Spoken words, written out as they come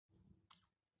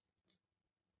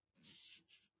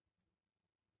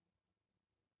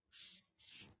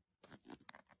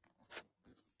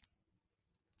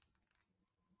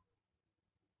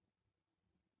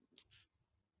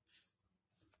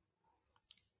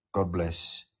God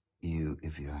bless you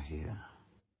if you are here.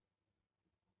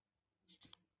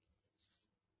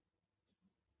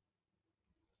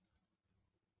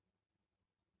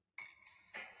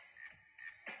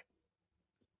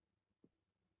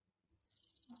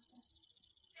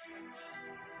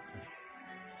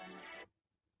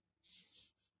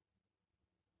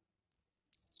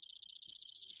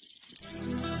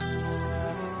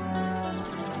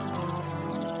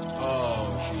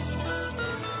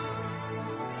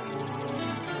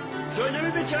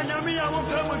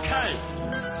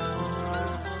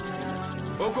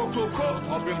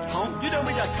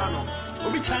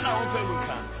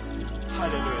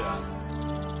 Hallelujah.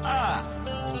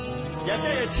 Yes,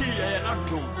 I tea and not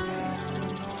too.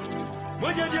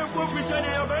 When you do go for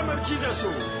Sunday, you're very much Jesus.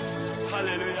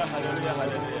 Hallelujah, hallelujah,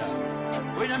 hallelujah.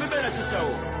 When I'm better to show.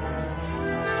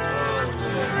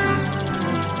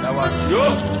 That was you.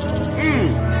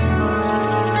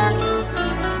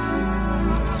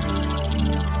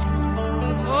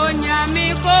 Onyami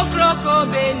kokroko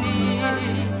beni,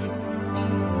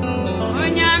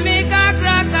 onyami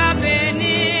kakraka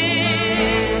beni,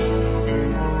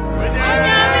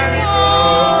 onyami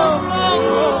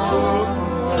kokroko,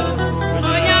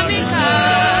 onyami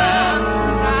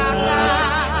kakraka,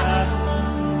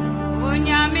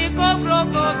 onyami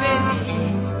kokroko beni,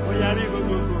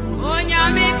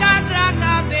 onyami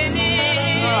kakraka beni,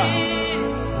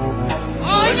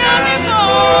 onyami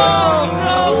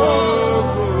kokroko.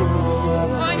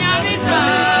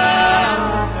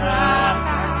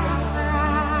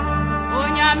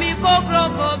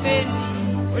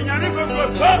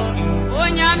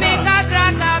 Onyami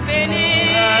kakraka beni,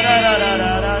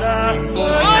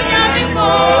 onyami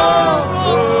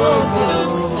kokroko,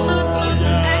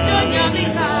 onyami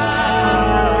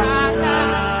kakraka,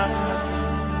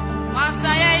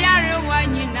 masaya yare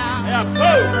wanyina,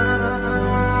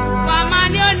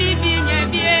 wamani oni binye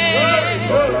bie,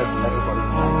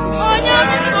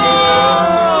 onyami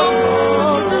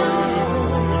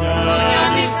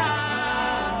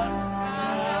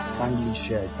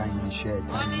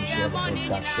Kindly share the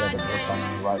broadcast, share the broadcast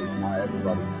right now,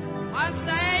 everybody.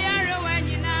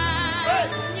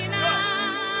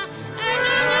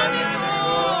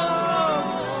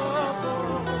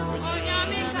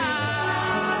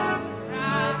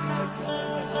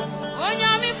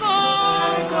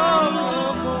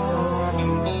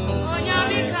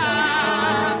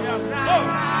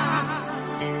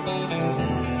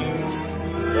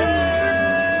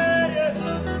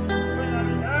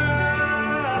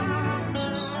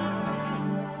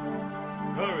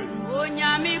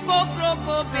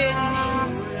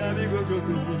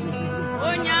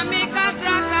 Onyami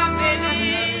kakraka beni,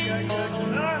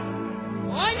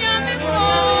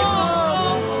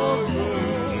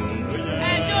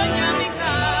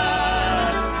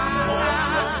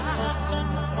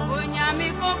 onyami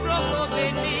kokroko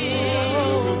beni,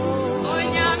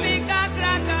 onyami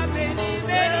kakraka beni,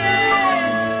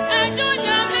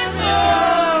 onyami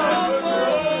kokroko,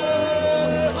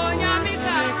 onyami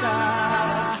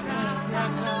kakraka,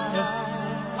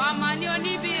 wamani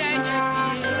oni bi enye.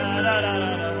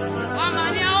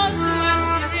 Wamani osu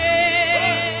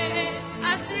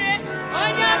asire,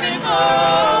 onyami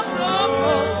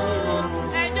kokroko,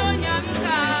 ejo nyami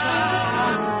kakraka,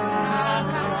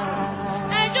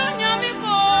 ejo nyami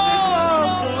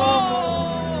kokroko,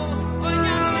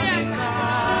 onyami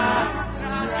kakraka,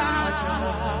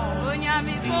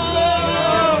 onyami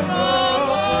kokroko,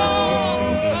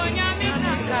 onyami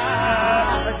kakraka,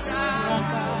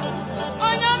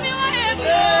 onyami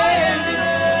waebe.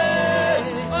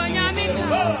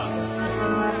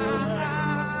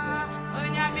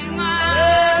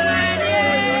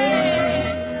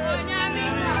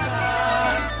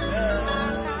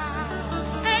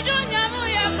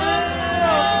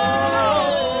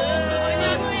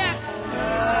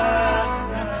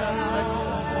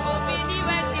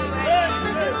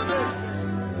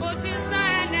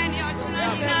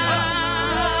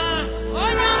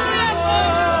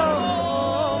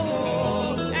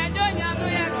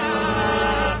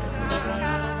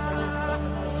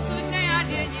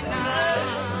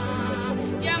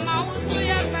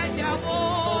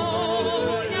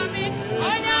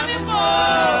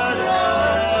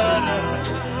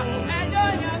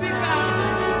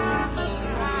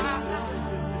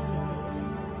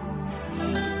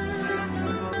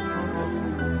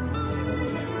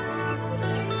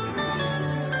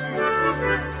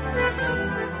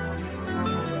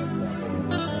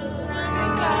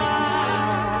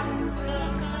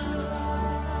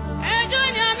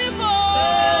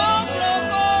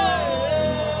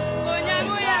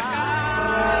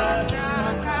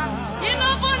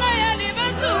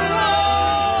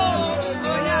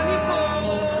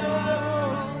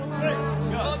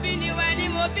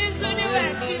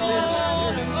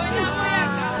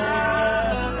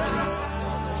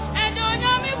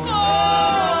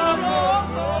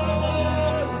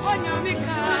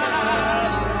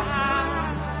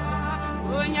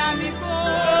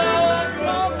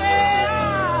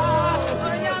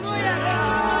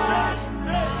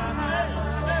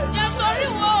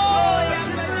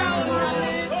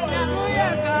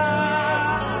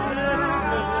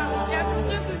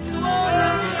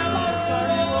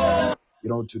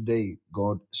 know, today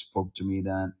God spoke to me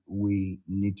that we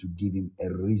need to give him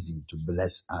a reason to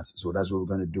bless us. So that's what we're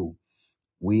going to do.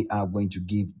 We are going to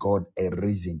give God a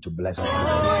reason to bless us today.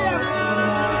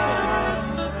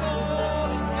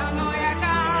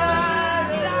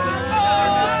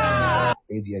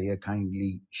 If you're here,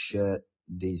 kindly share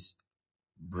this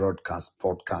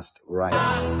podcast right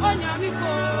now.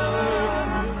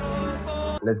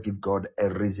 Let's give God a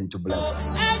reason to bless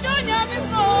us.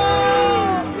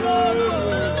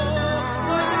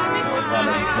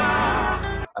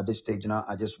 At this stage now,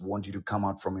 I just want you to come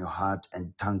out from your heart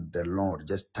and thank the Lord.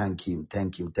 Just thank him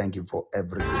for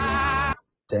everything.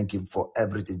 Thank him for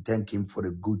everything. Thank him for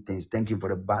the good things. Thank you for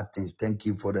the bad things. Thank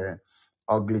you for the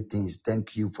ugly things.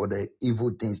 Thank you for the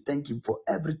evil things. Thank you for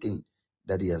everything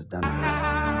that he has done.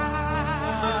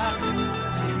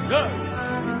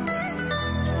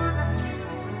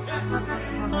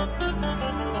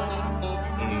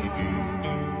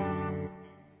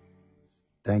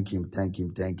 Thank him.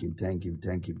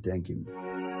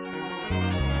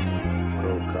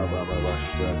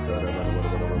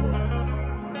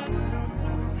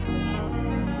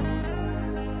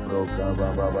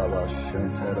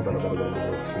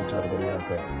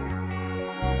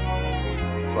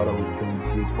 Father, we thank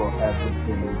you for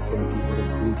everything. We thank you for the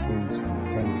good things. We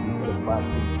thank you for the bad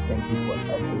things. We thank you for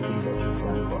everything that you've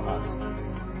done for us.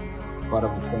 Father,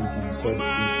 we thank you. You said in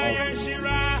all things, you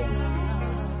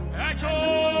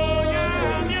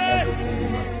said in everything we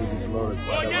must give you glory.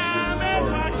 Father,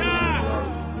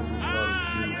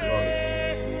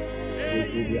 we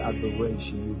give you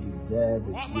adoration. You deserve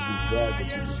it. You deserve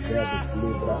it. You deserve it.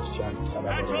 Libra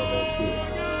Shantara Barabosi.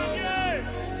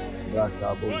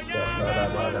 Rakabo Shantara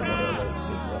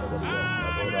Barabosi.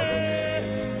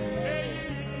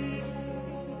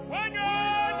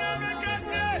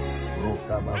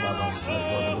 Roka Baba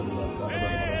Shantara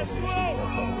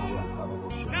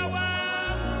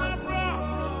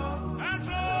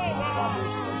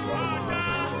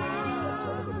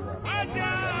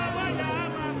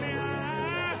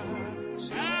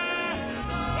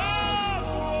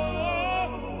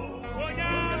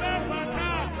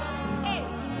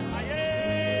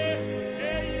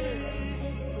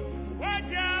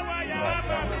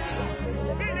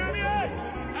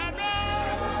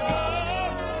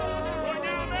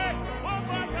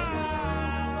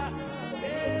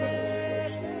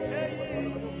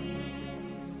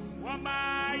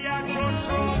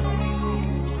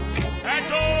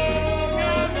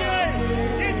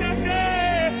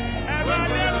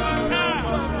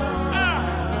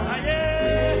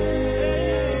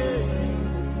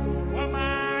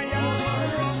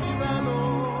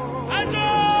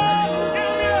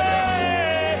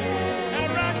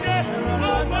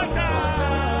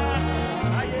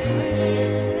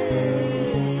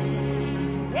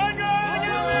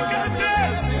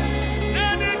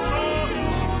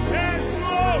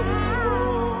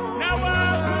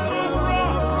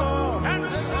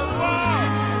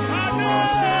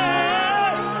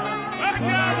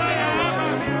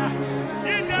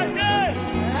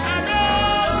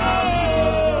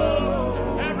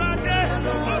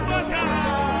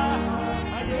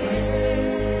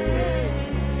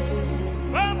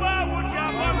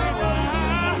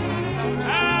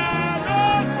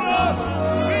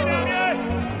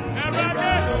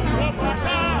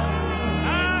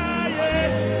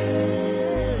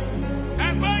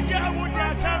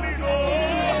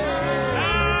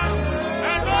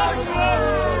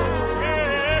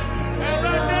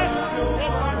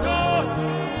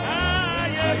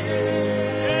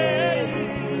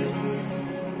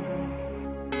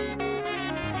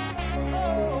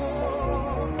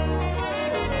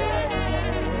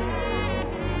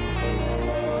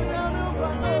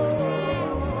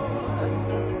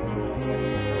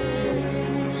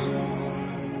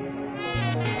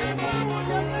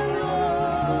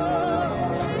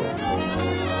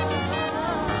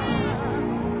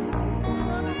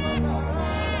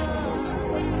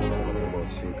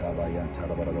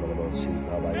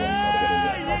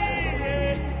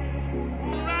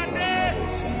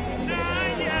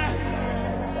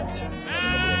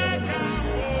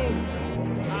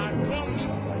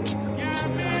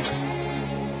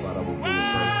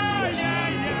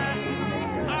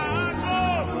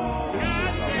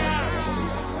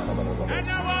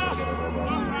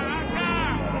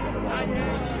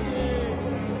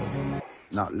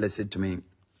Now, listen to me.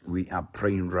 We are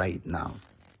praying right now.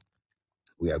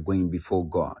 We are going before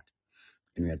God.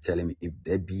 And we are telling him, if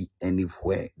there be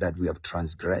anywhere that we have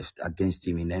transgressed against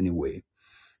him in any way,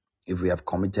 if we have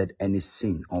committed any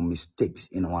sin or mistakes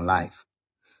in our life,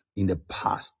 in the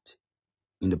past,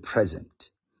 in the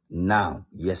present, now,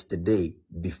 yesterday,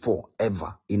 before,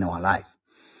 ever in our life.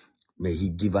 May he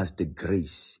give us the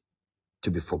grace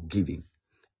to be forgiving.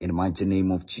 In the mighty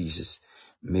name of Jesus,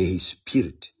 may his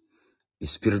spirit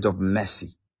of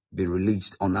mercy, be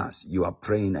released on us. You are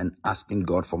praying and asking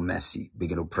God for mercy.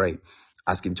 Begin to pray.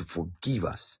 Ask him to forgive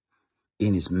us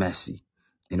in his mercy.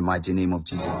 In the mighty name of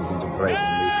Jesus, begin to pray.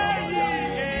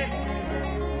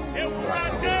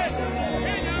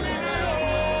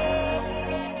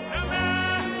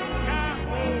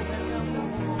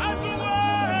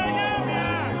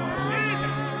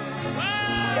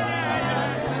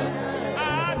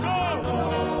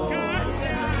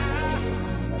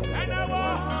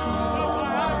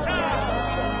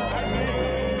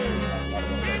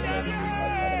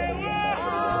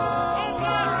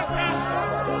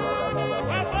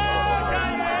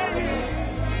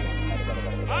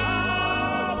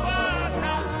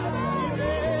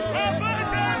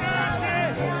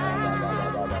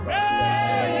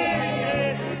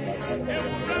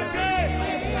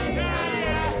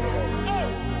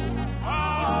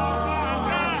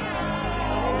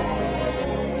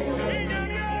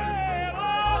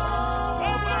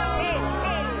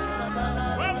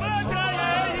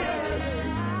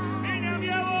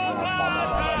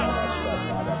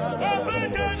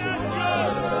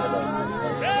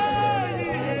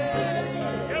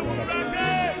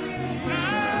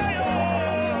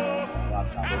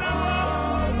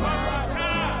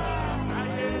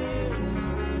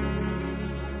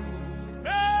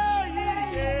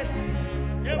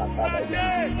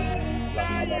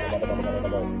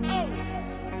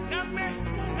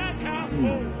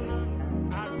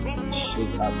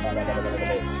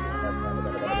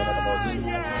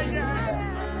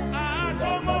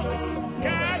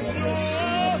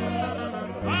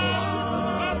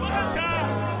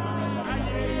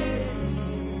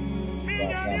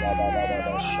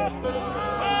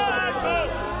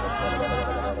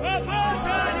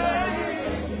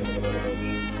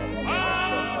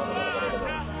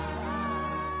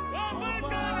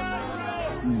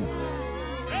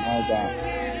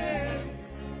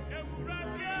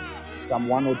 Psalm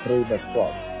 103 verse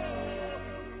 12.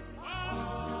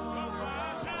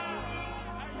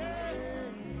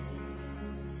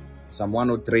 Psalm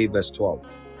 103 verse 12.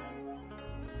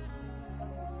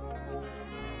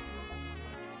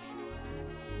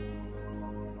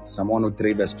 Psalm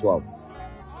 103 verse 12.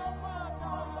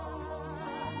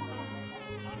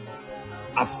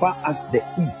 As far as the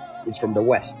east is from the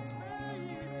west,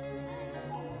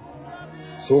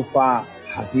 so far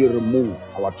has he removed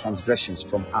our transgressions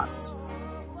from us.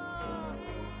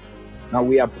 Now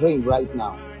we are praying right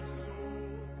now.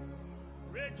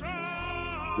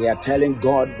 We are telling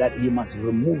God that he must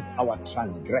remove our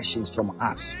transgressions from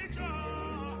us.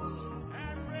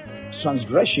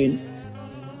 Transgression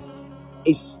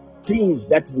is things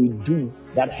that we do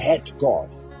that hurt God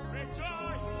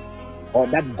or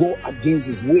that go against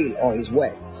his will or his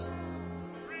words.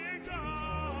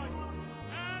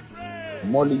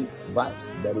 Molly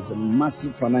Vibes, there is a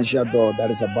massive financial door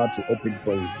that is about to open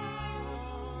for you.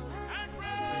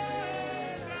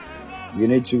 You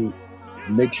need to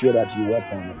make sure that you work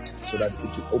on it so that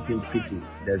it will open quickly.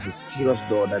 There's a serious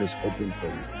door that is open for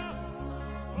you.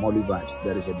 Molly Vibes,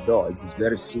 there is a door. It is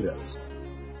very serious.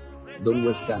 Don't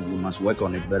waste time. You must work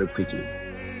on it very quickly.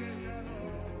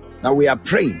 Now we are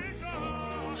praying.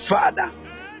 Father,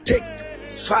 take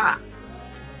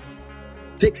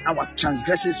our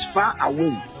transgressions far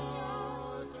away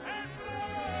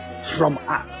from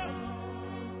us.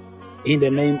 In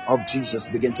the name of Jesus,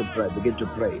 begin to pray. Begin to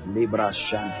pray. Libra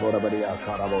Shantora Baria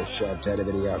Karabo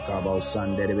Shateleria Kabo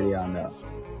Sanderiana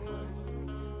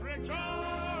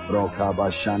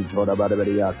Brokaba Shantora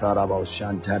Badaria Karabo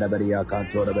Shantarabaria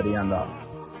Kantora Bariana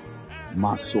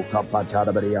Masuka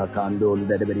Patarabaria Kandul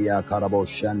Deberia Karabo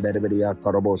Shanderia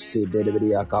Karabo Si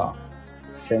Deberia.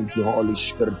 Thank you, Holy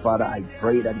Spirit. Father, I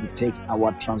pray that you take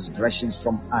our transgressions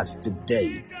from us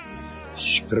today.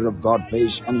 Spirit of God,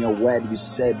 based on your word, you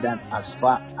said that as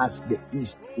far as the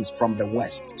east is from the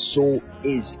west, so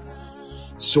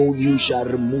you shall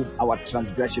remove our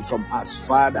transgression from us.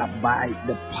 Father, by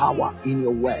the power in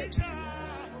your word,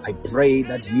 I pray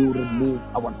that you remove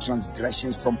our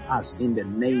transgressions from us in the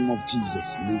name of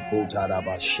Jesus.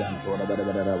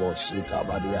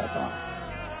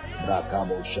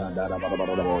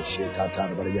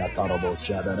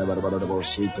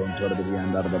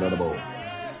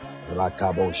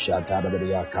 Rakabo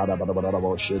Shatarabaria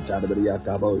Karabarabo Shatarabaria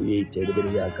Cabo,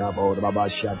 Eterabaria Cabo,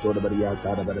 Rabashatorbaria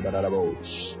Karabarabo,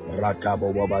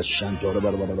 Rakabo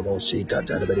Babashantorbarabo, Shika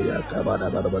Tarabaria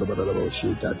Kabarabarabo,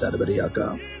 Shika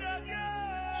Tarabariaka,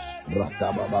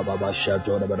 Rakaba Baba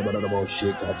Shator Barabo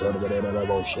Shikator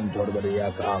Barabo Shintor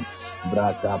Bariaka,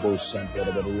 Brakabo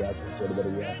Santor Bariaka,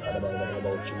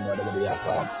 Torbariaka,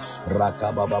 Shinabariaka,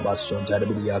 Rakaba Baba Sontar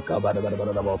Bariaka,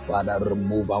 Barabarabo, Father,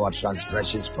 remove our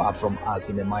transgressions far from us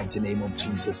in the mighty name of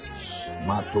Jesus.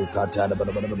 Matu Katar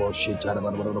Barabo Shitar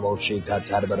Barabo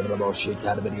Shikatar Barabo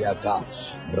Shitar Bariaka,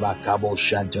 Rakabo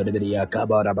Shantor Bariaka,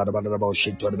 Barabarabo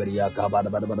Shitor Bariaka,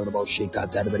 Barabarabo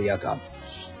Shikatar Bariaka.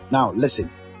 Now listen.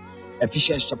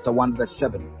 Ephesians chapter 1 verse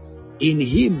 7. In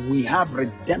him we have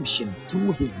redemption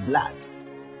through his blood,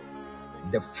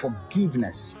 the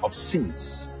forgiveness of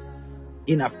sins,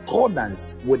 in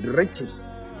accordance with riches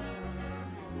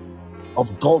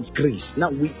of God's grace.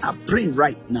 Now we are praying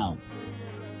right now,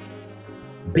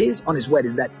 based on his word,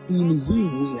 is that in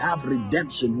him we have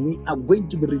redemption. We are going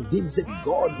to be redeemed. Say,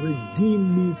 God,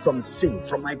 redeem me from sin,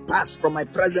 from my past, from my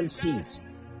present sins,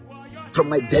 from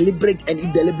my deliberate and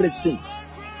indeliberate sins.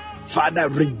 Father,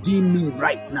 redeem me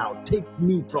right now. Take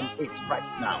me from it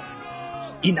right now.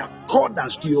 In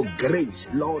accordance to your grace,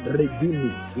 Lord, redeem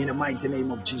me. In the mighty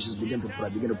name of Jesus, begin to pray.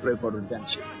 Begin to pray for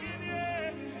redemption.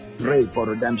 Pray for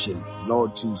redemption,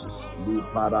 Lord Jesus.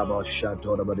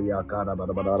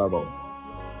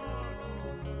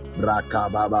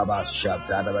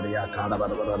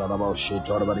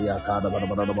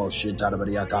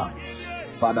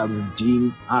 Father,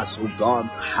 redeem us, O God.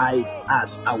 Hide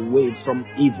us away from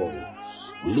evil.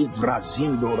 Livra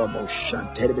zindo rabo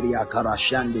shanteria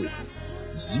karashande.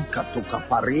 Zika toka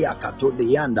paria kato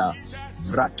deyanda.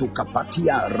 Vrato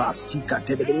kapatia rasika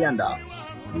tedeberianda.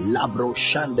 Labro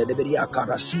shande deberia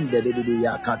karasinde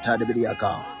deberia kata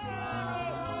deberiaka.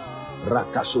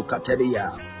 Rakasu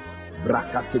kateria.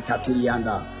 Brakati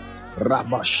katirianda.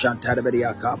 Rabba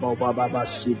shanteria baba baba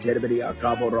siteria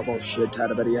kabo rabo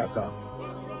shanteria.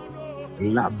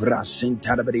 Lavra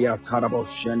Sintarberia Karabo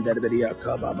Shenderberia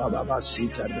Kaba Baba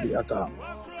Sitarberia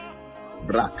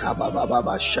Braka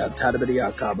Baba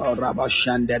Shatarberia Kaba Rabba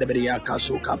Shanderberia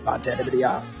Kasuka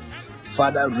Paterberia.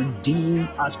 Father, redeem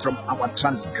us from our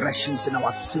transgressions and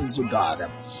our sins, O God.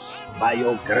 By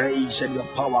your grace and your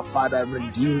power, Father,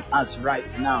 redeem us right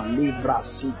now. Livra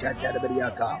Sika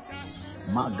Terberiaka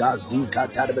Magazika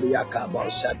Terberiaka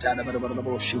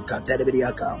Bosatarberia Shika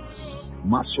Terberiaka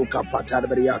Masuka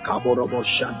Patarberiaka Borobo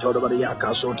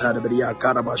Shantorberiaka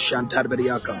Sotarberiaka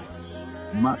Rabashantarberika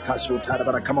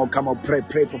Makasutarbera. Come on,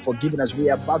 pray for forgiveness.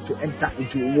 We are about to enter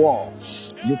into war.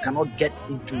 You cannot get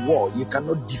into war. You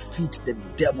cannot defeat the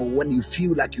devil when you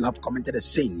feel like you have committed a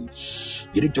sin.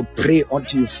 You need to pray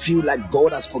until you feel like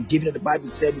God has forgiven you. The Bible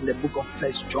said in the book of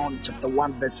 1 John chapter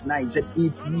 1 verse 9, it said,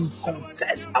 if we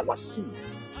confess our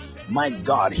sins, my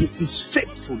God, he is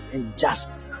faithful and just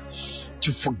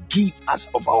to forgive us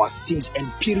of our sins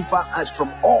and purify us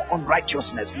from all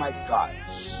unrighteousness, my God.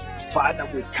 Father,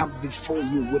 we come before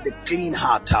you with a clean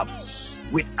heart,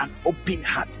 with an open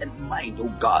heart and mind,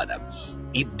 oh God.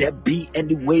 If there be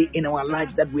any way in our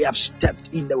life that we have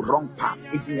stepped in the wrong path,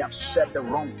 if we have said the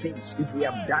wrong things, if we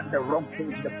have done the wrong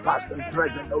things in the past and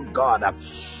present, oh God,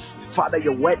 Father,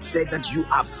 your word said that you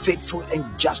are faithful and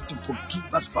just to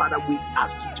forgive us. Father, we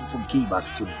ask you to forgive us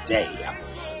today.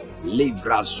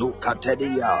 Livra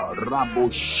zukatedia rabo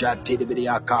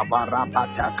shatedia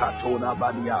kabarapata katona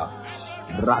badia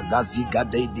ragaziga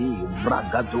dedi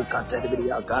vragado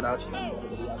katedia garash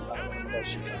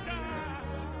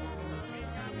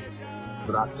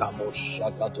Rakamo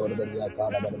shakatorberia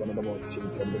kabarabo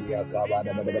shiteria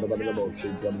kabarabo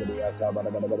shiteria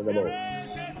kabarabo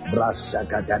Brasa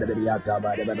kateria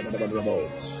kabarabo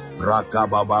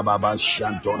Rakaba Baba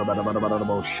Shanton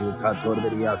Barabo Shika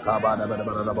Torberia Kabana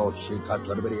Barabo Shika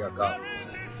Torberia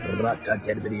Raka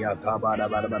Terberia Kabana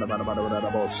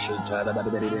Barabo Shita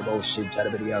Barabo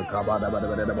Shita Kabana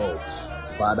Barabo.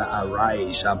 Father,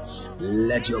 arise.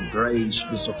 Let your grace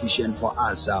be sufficient for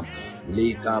us.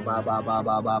 Lika Baba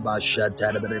Baba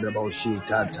Shata Barabo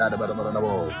Shika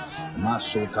Tarbarabo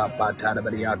Masuka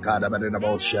Patarberia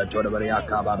Kadabarabo Shatoria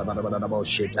Kabana Barabo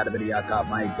Shita Barriaka,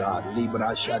 my God,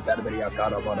 Libra Shatarberia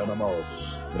Kadabarabo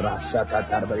Rasaka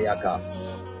Tarberiaka.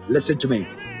 Listen to me.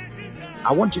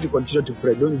 I want you to continue to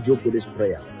pray. Don't joke with this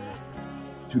prayer.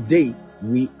 Today,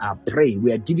 we are praying.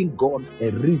 We are giving God a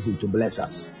reason to bless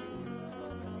us.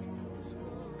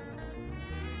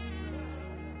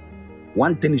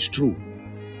 One thing is true.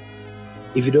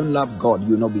 If you don't love God,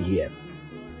 you'll not be here.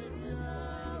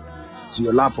 So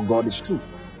your love for God is true.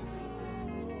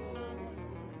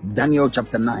 Daniel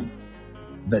chapter 9,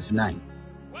 verse 9.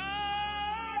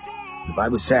 The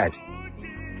Bible said,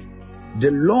 the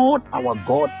Lord our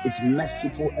God is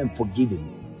merciful and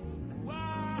forgiving,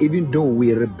 even though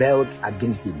we rebelled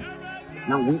against him.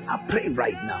 Now we are praying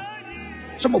right now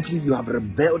Some of you have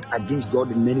rebelled against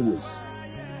God in many ways.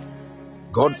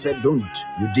 God said, don't,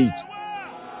 you did.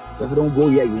 God said, don't go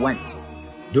here, you went.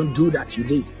 Don't do that, you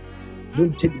did.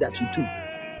 Don't take that, you took.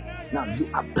 Now you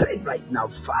are praying right now,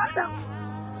 Father,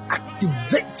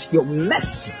 activate your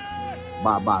mercy.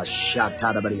 Baba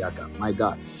Shatarabariyaka. My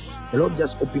God, the Lord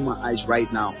just opened my eyes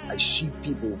right now. I see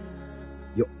people,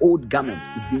 your old garment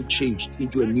is being changed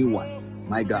into a new one.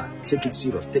 My God, take it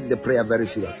serious. Take the prayer very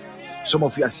serious. Some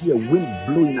of you, I see a wind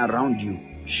blowing around you.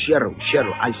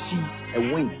 Cheryl, I see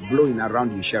a wind blowing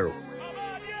around you, Cheryl.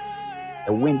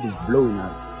 A wind is blowing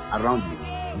around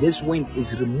you. This wind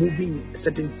is removing a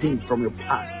certain thing from your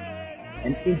past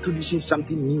and introducing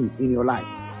something new in your life.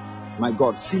 My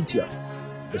God, Cynthia,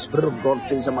 the Spirit of God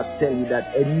says I must tell you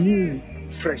that a new,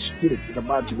 fresh spirit is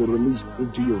about to be released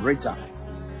into you. Rita,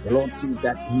 the Lord says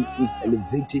that He is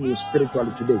elevating you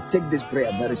spiritually today. Take this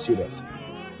prayer very serious.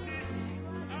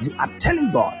 You are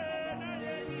telling God,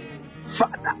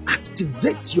 Father,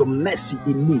 activate your mercy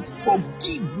in me.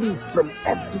 Forgive me from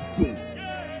everything,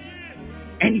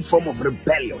 any form of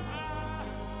rebellion.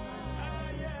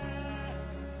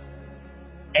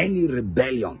 Any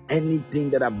rebellion,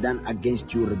 anything that I've done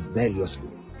against you rebelliously,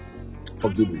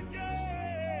 forgive me.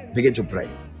 Begin to pray.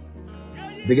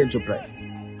 Begin to pray.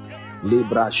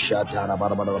 Libra shatara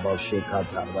barabarabo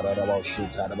shekata barabarabo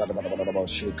shitara barabarabo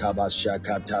shekaba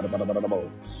shakata barabarabo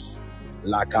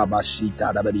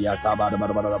lakabashita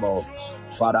barabarabo.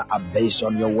 Father, based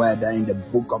on your word in the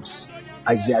book of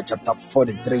Isaiah chapter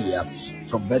 43,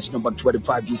 from verse number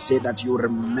 25, you say that you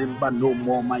remember no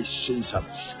more my sins.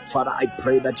 Father, I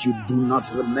pray that you do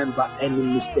not remember any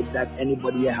mistake that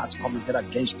anybody has committed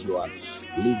against you.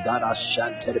 Ligara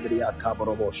shantereberiaka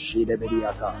borobo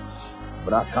shideberiaka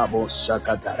brakabo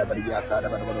shakataraberiaka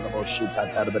barabarabo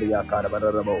shikataraberiaka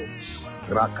barabarabo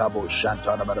Rakabo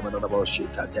Shantana Barabarabo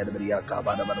Shikateraberiaka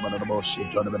Barabarabo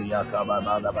Shitoraberiaka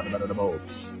Barabarabo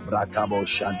Rakabo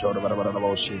Shantona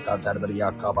Barabarabo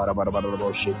Shikateraberiaka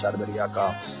Barabarabo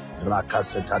Shitaraberiaka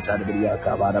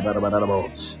Rakasakataraberiaka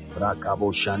Barabarabo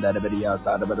Rakabo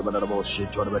Shandaraberiaka Barabarabo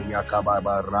Shitoraberiaka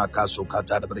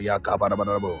Barakasukataraberiaka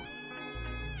Barabarabo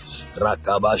My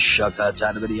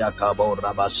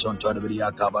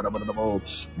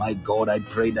God, I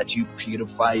pray that you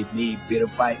purify me,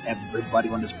 purify everybody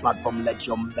on this platform. Let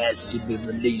your mercy be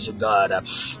released, God.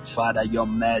 Father, your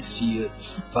mercy.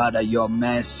 Father, your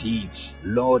mercy.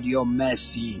 Lord, your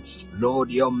mercy.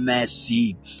 Lord, your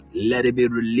mercy. Let it be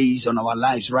released on our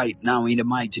lives right now in the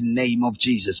mighty name of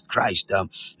Jesus Christ.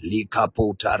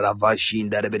 Likapota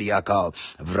Ravashinda Reberiaka,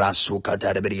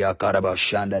 Vrasukata Reberiaka,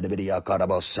 Rabashanda Reberiaka,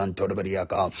 Rabasanto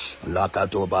Reberiaka,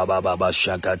 Lakato Baba Baba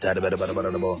Shakata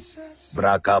Reberiaka,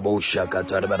 Brakabo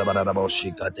Shakata Reberiaka,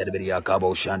 Shikata Reberiaka,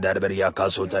 Boshanda Reberiaka,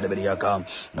 Sota Reberiaka,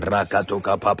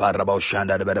 Rakatoka Papa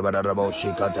Raboshanda Reberiaka,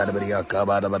 Shikata Reberiaka,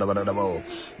 Barabarabo,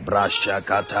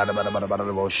 Brashakata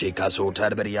Reberiaka, Shikasota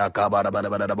Reberiaka,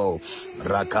 Barabarabo,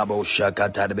 Rakabo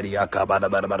Shakata Reberiaka,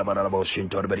 Barabarabo,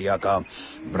 Shintor Beriaka,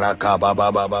 Brakaba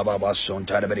Baba Baba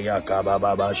Sontar Beriaka,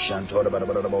 Baba Shantor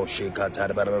Barabarabo, Shikata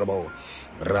Reberiaka,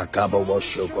 Rakabo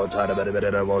Shokota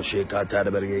Reberiaka, Shikata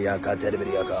Reberiaka,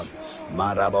 Tereberiaka,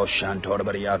 Marabo Shantor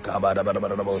Beriaka,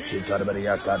 Barabarabo, Shikata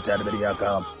Beriaka,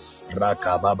 Tereberiaka,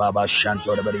 Rakaba Baba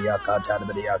Shantor Beriaka,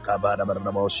 Tereberiaka,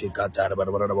 Barabarabo, Shikata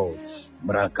Barabarabo,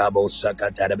 Brakabo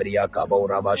Sakata Beriaka,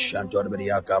 Boraba Shantor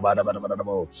Beriaka,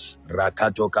 Barabarabo,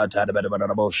 Rakato Kata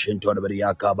Barabarabo, Shintor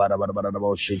Beriaka,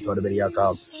 Barabarabo, Shintor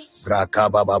Beriaka,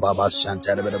 Rakaba Baba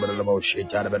Shantar Barabarabo,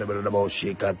 Shitar Barabarabo,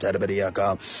 Shikata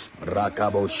Beriaka,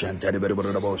 Rakabo Shantar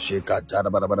Barabarabo, Shikata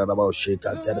Barabarabo,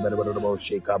 Shikata Barabarabo,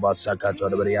 Shikaba Sakata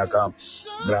Beriaka,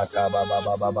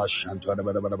 Rakaba Baba Shantar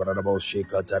Barabarabo,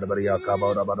 Shikata Beriaka,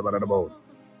 Barabarabo,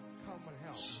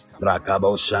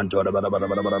 Rakabo Shantor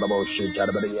Barabarabo,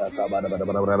 Shikata Beriaka,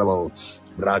 Barabarabo,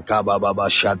 Rakaba Baba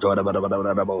Shator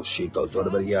Barabarabo, Shikotor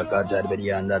Beriaka,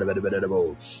 Tarberianda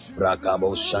Barabarabo,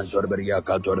 Rakabo Shantor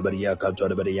Beriaka, Torberiaka,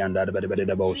 Torberianda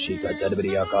Barabarabo, Shikata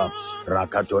Beriaka,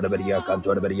 Rakator Beriaka,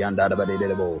 Torberianda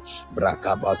Barabarabo,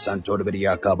 Brakaba Santor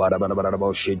Beriaka,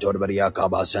 Barabarabo, Shitor Beriaka,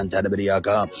 Basanta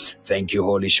Beriaka. Thank you,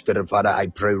 Holy Spirit, Father. I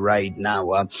pray right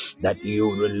now that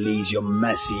you release your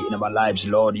mercy in our lives,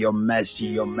 Lord. Your mercy,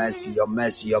 your mercy, your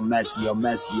mercy, your mercy, your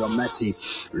mercy, your mercy,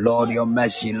 Lord, your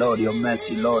mercy, Lord, your mercy.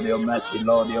 Lord, your mercy,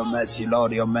 Lord, your mercy,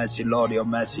 Lord, your mercy, Lord, your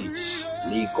mercy.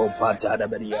 Liko pata da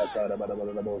beriaka da bada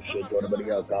bada bada shito da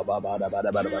beriaka ba ba da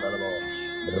bada bada bada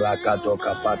bada. Rakato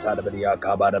kapata de bedia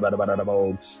kabada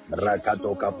barabo.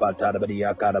 Rakato kapata de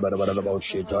bedia kada barabo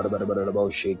shitor barabo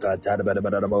shika tar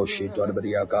barabo shitor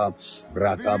bedia ka.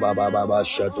 Rakaba baba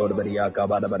shator bedia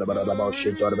kabada barabo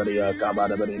shitor bedia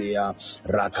kabada bedia.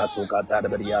 Rakasuka tar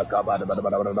bedia kabada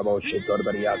barabo shitor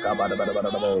bedia kabada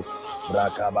barabo.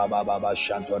 Rakaba baba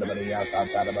shator bedia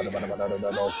kabada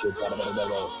barabo shitor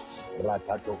barabo.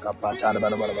 Rakato kapata de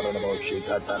barabo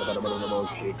shika tar barabo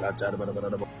shika tar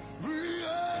barabo.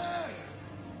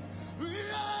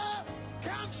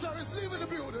 Cancer is leaving the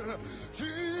building.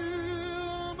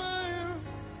 Till man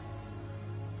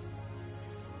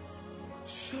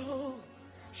shall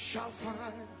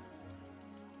find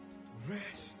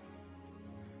rest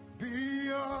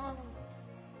beyond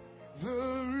the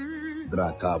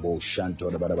Rakabo Shanto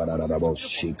the Barabarabo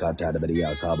Shika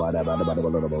Tadabaria Kabada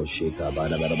Barabarabo Shika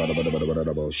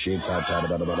Barabarabo Shika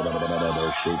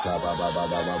Tadabarabo Shika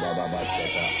Baba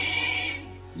Shaka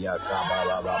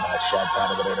Yakaba Baba Shaka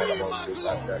Barabarabo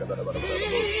Shika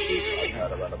Tadabarabo Shika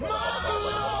Tadabarabo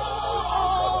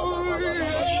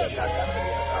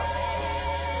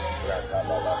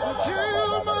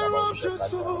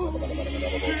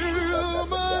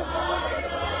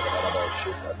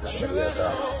Shaka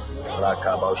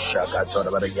Rakabo Shaka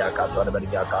Torabariaka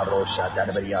Torabariaka Rosha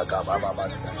Tadabariaka Baba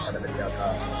Tadabariaka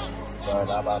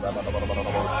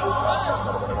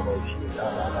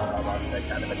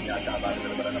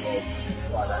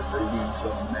Father, release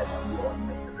your mercy on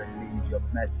me, release your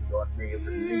mercy on me,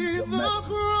 release your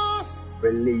mercy.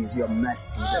 Release your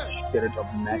mercy, the spirit of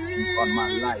mercy on my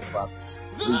life.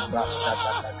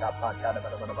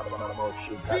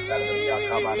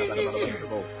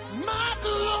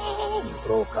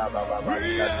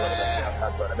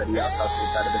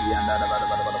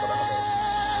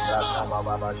 Rakaba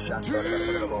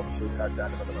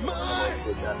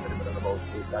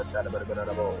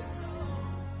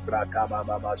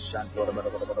Baba Shantor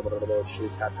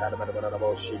Shikatar Shitar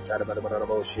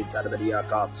Shitar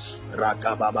Bediaka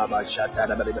Rakaba Baba Shatar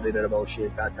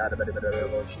Shikatar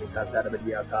Shikatar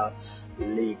Bediaka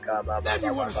Lika Baba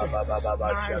Baba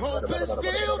Shatar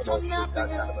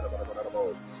Shikatar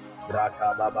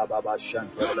Rakaba Baba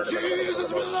Shantor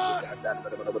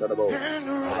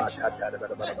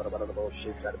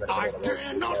I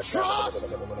cannot trust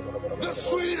the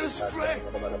sweetest flame,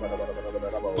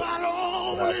 but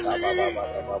only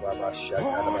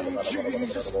on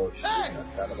Jesus. Hey,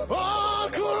 all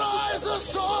cries the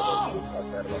soul,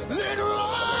 then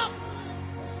rock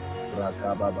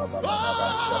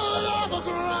all the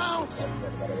ground.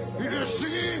 You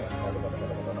see,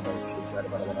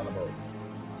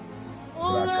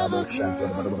 Rakabo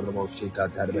Shantor Shika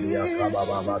Tarberiaka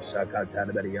Baba Saka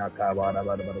Tarberiaka Baba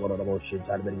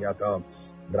Shitar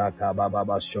Rakaba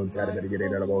Baba Shuntar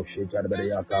Shitar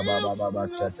Beriaka Baba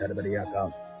Satar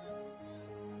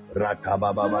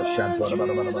Rakaba Baba Shantor Shitar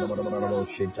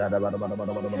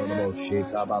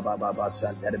Shika Baba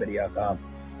Satar Beriaka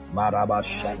Maraba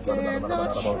Shantor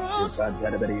Shika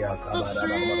Tarberiaka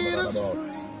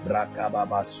Rakaba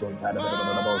Basunta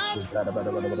Shika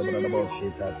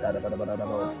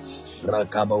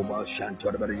Rakabo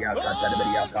Shantor Beriaka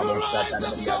Tarberiaka Sata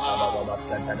Baba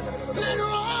Santa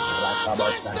Rakaba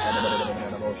Santa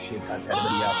Shika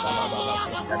Tarberiaka Baba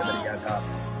Santa Beriaka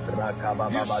Rakaba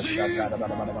Baba Shata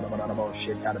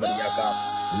Shita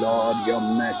Lord your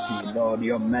mercy, Lord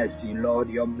your mercy, Lord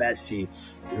your mercy,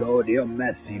 Lord your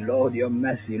mercy, Lord your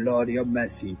mercy, Lord your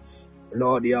mercy.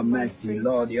 Lord your mercy,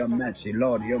 Lord your mercy,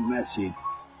 Lord your mercy,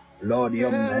 Lord your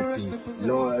mercy,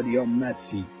 Lord your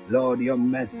mercy, Lord your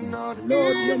mercy,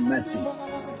 Lord your mercy,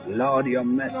 Lord your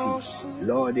mercy,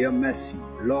 Lord your mercy,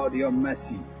 Lord your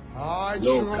mercy. I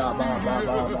trust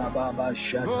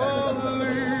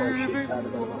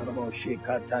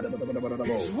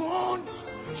His wounds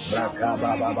shall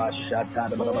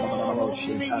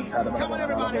me. Come on,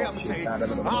 everybody, help me say,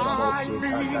 I need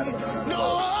no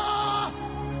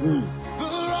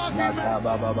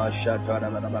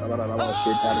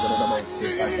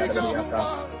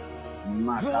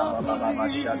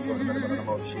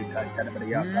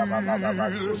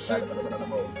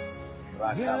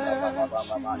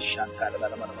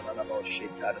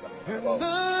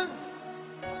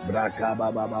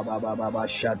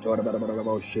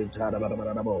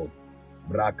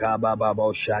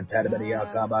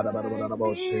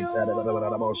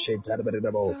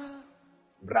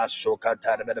Grasso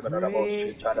Catarabo,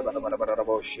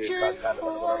 Shitarabo,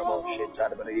 Shikatarabo,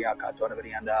 Shitarberiaka,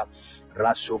 Torbrianda,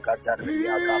 Rasso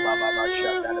Catarberiaka, Baba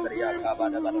Shatarberiaka,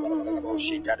 Baba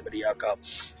Shitarberiaka.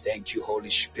 Thank you, Holy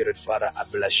Spirit, Father. I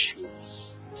bless you.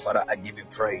 Father, I give you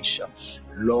praise.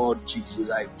 Lord Jesus,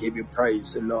 I give you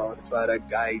praise, Lord. Father,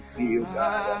 guide me, oh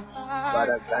God.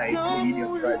 Father, guide me in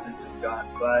your presence, God.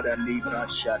 Father, Libra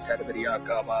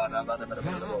Shatarabriaka,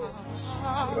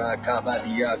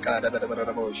 Rakabadia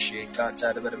Kadabarabo, Shika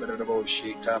Tadabarabo,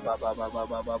 Shika Baba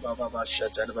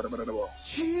Shatarabarabo,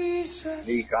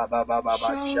 Lika Baba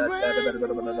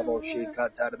Shatarabarabo, Shika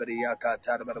Tadabriaka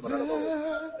Tadabarabo,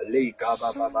 Lika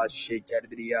Baba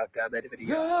Shitarabriaka,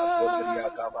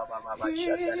 Bedriaka, Baba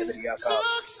Shatarabriaka,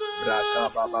 Raka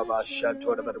Baba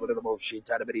Shatarabarabo,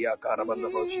 Shitarabriaka,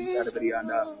 Rabarabo,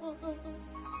 Shitarabriana.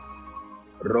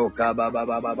 Roka baba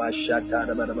baba shata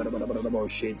da bada bada bada bada bada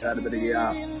shita da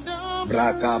bada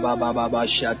Raka baba baba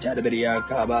shata da bada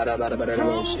kaba da bada bada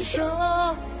bada shita.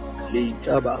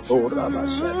 Lika baba baba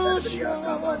shata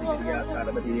da bada kaba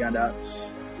da bada da.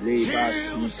 Liba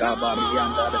sika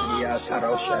barianda da bada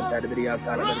karo shata da bada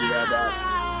kara bada.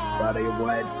 Father, your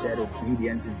word said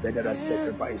obedience is better than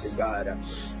sacrifice, God.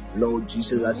 Lord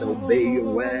Jesus, as I obey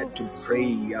your word to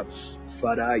pray,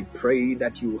 Father, I pray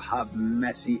that you have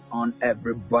mercy on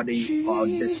everybody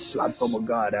on this platform, oh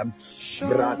God.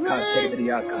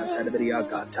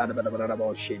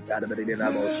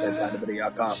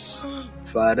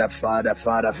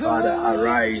 Father,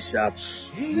 arise.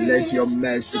 Let your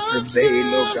mercy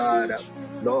prevail, oh God.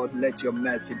 Lord, let your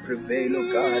mercy prevail,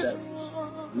 oh God.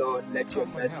 Lord, let your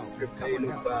mercy prevail,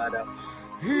 oh God.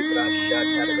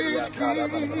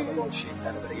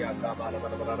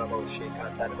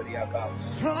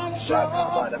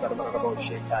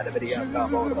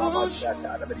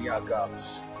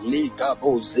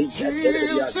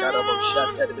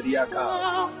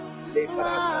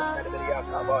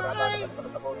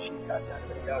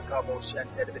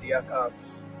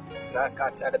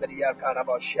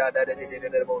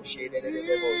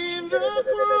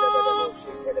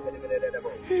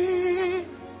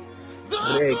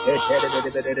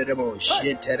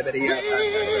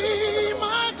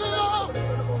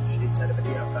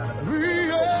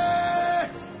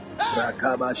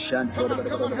 Rakaba Shanto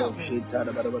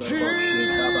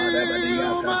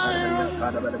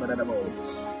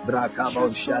Brakabo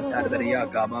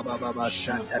Shantarabariaka Baba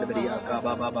Shantarabariaka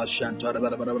Baba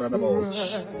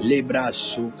Shantarabariaka Libra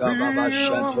Suka Baba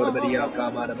Shantarabariaka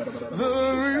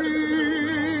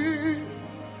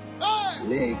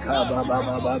Leka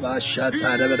Baba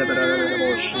Shantarabariaka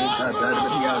Shika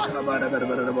Tarabariaka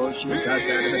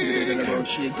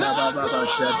Shika Baba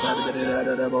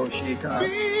Shantarabariaka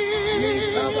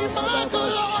Shika Baba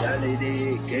Shalidi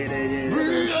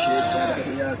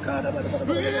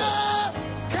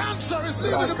Cancer is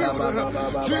leaving the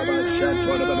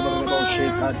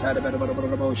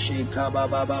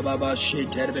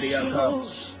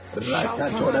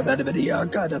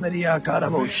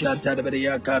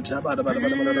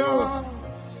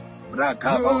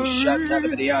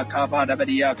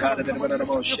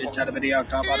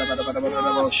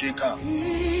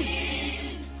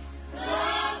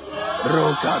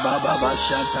Roka Baba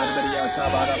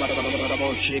Shantarabariaka Baba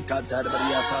Shika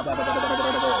Tarabariaka Baba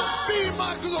be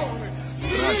my glory.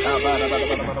 Raka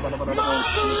Baba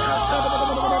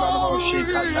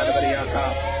Shika Tarabariaka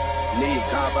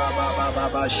Lika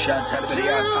Baba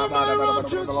Shantarabariaka Baba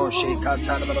Shika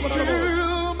Tarabariaka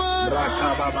Raka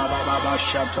Baba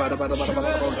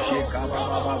Shantarabariaka Shika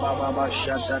Baba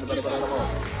Shantarabariaka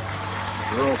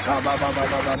Roka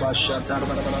Baba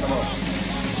Shantarabariaka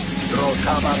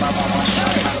Rokaba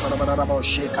Baba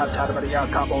Shika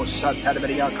Tarabariaka Bosa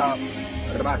Tarabariaka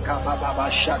Rakaba Baba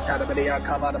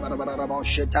Shatarabariaka Baba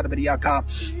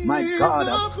Shatarabariaka. My God,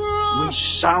 we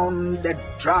sound the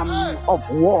drum of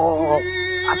war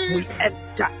as we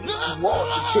enter into war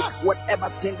to take whatever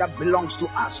thing that belongs to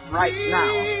us right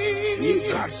now.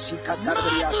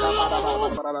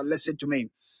 Listen to me.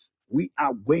 We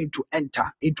are going to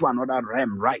enter into another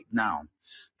realm right now.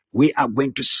 We are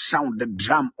going to sound the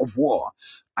drum of war.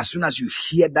 As soon as you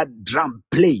hear that drum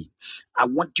play, I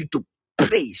want you to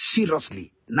pray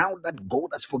seriously. Now that God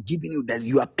has forgiven you, that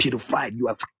you are purified, you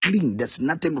are clean, there's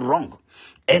nothing wrong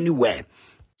anywhere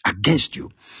against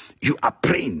you. You are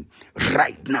praying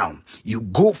right now. You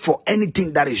go for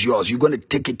anything that is yours. You're going to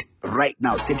take it right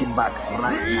now. Take it back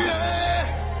right now.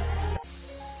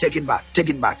 Take it back. Take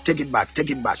it back. Take it back. Take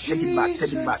it back. Take it back.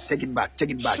 Take it back. Take it back. Take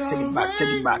it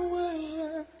back.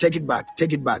 Take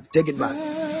it back. Take it back.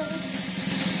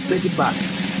 Take it back,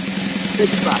 take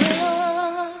it back, take it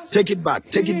back, take it back, take it back, take it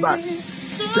back, take it back,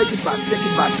 take it back, take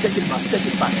it back, take it back, take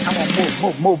it back. Come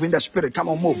on, move in the spirit. Come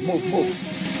on, move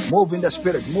in the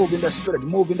spirit, move in the spirit,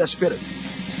 move in the spirit.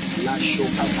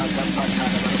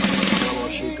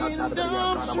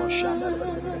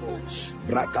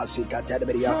 Rakasika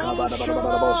Tadaberiaka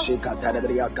Baba Shika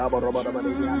Tadaberiaka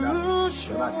Borobariana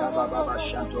Rakababa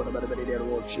Shantor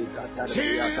Barbario Shika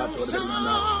Tadaberiaka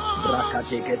Torberiana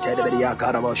Rakateke Tadaberiaka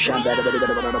Shanda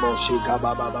Shika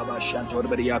Baba Shantor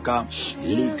Beriaka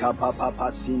Lika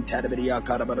Papa Sin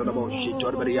Tadaberiaka Barabo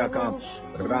Shitor Beriaka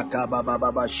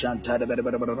Rakababa Shanta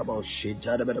Barbarabo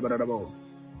Shita Barbarabo.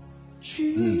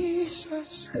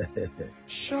 Jesus,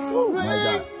 Oh my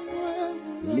God.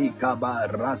 Likaba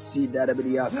Rasi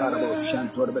Darabriaka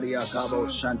Shantorbriaka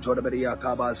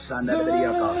Shantorbriaka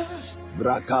Sandabriaka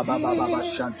Rakaba Baba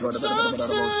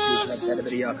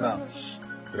Shantorbriaka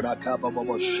Rakaba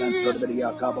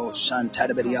Shantorbriaka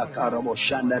Shantarbriaka Robo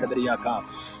Shandarbriaka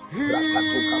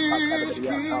Rakatuka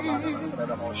Pakabriaka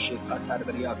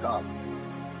Shikatarbriaka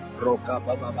Roka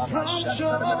Baba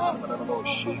Shantarbriaka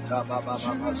Shika Baba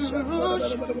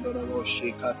Shantarbriaka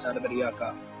Shikatarbriaka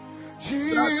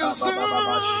Jesus, Roka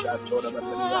Baba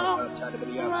Shatarbriaka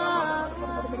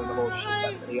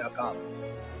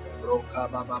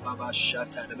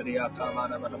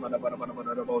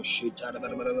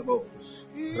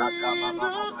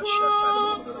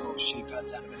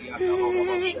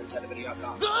Shikatarbriaka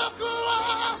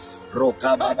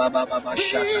Roka Baba Baba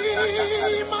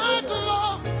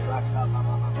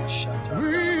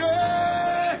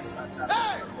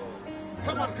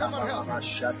come on, help me.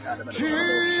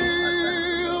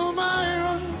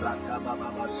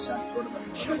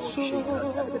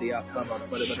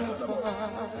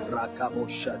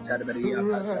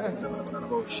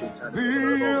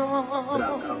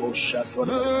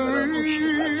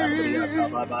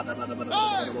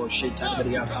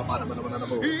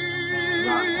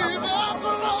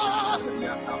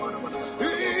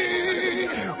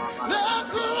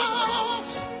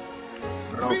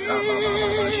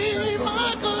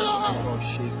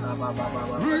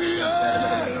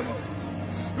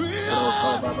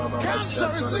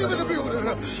 Cancer is leaving the building.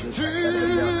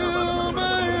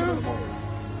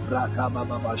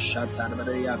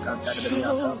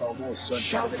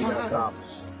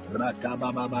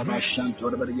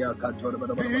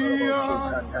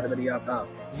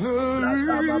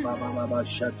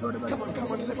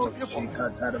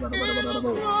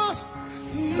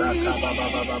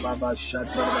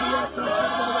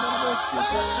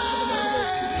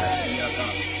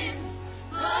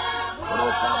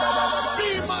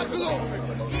 Be my glory.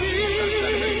 Be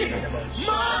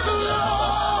my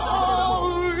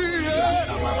glory.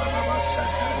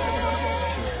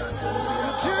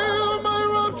 Till my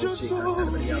rapture soul.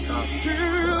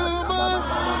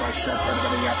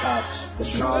 The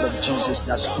blood of Jesus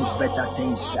that speak better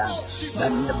things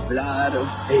than the blood of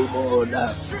Abel.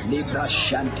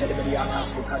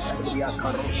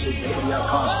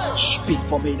 Speak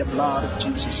for me, the blood of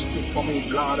Jesus. Speak for me,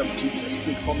 blood of Jesus.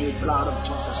 Speak for me, blood of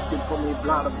Jesus. Speak for me,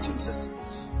 blood of Jesus.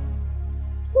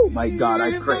 Oh my God,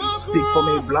 I pray. Speak for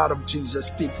me, blood of Jesus.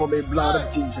 Speak for me, blood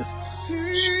of Jesus.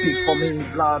 Speak for me,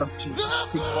 blood of Jesus.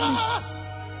 Speak for me.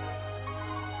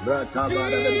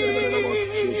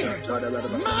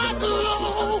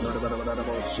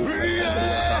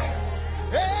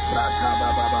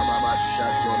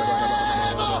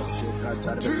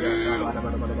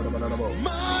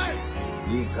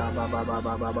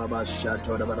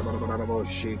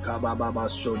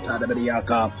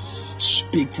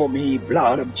 Speak for me,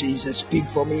 blood of Jesus. Speak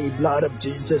for me, blood of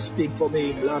Jesus. Speak for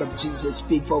me, blood of Jesus.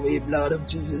 Speak for me, blood of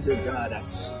Jesus, God.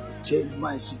 Change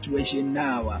my situation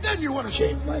now. Then you want to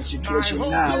Change my situation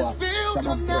now. Come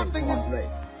on, pray. Come on, pray.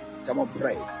 Come on,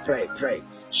 pray. Pray, pray.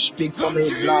 Speak for me,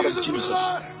 blood of Jesus.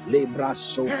 Libra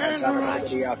so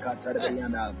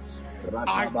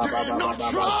I dare not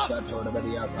trust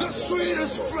the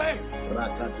sweetest flame,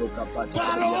 but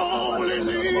only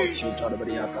lean on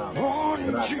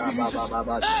Jesus.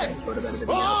 Hey,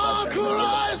 all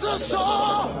cries the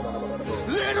soul,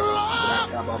 then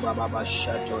rock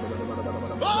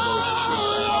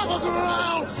all the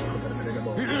ground.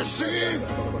 You see,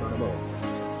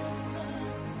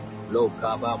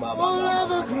 Loka Baba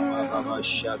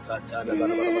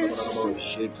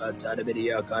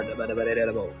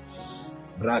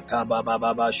Raka Baba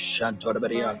Baba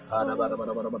Shantorberia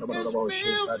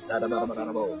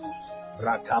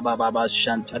Raka Baba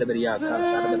Shantarberia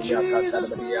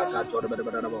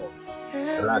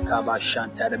Rakaba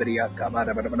Shantarberia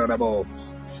Kabarabarabo.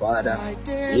 Father,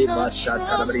 Eva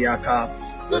Shantarberia,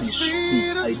 when you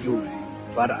speak, I do.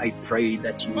 Father, I pray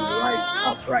that you rise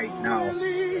up right now.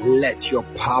 Let your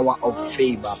power of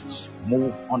favor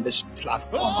move on this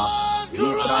platform.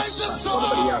 Libra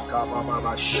Shantarberia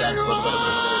Kababa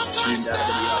Shantarberia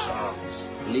Shindarberia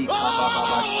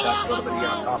Likababa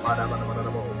Shantarberia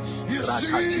Kabarabarabo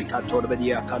Rakasika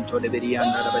Torberia Cantoreberia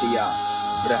Narberia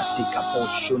Bratika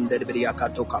poshunde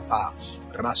briakato kapa.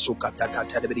 Rasukata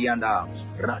kata brianda.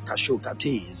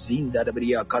 Rakashukati zinda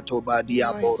briakato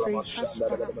badia bora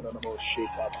mashanda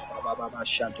shika baba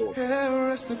shanto.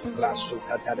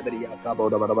 Rasukata briaka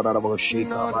bora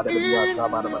shika baba briaka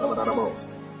baba.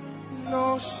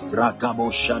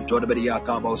 Rakabo shanto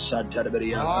briaka bo santa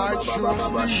briaka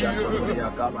baba shanto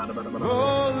briaka baba.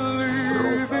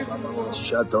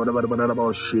 Shato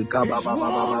baba shika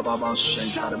baba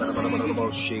santa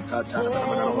baba shika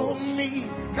baba.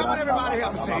 Come on, everybody,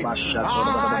 help me say,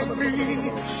 I need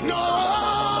no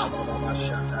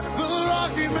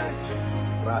argument.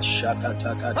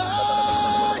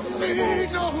 I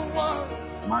need no one.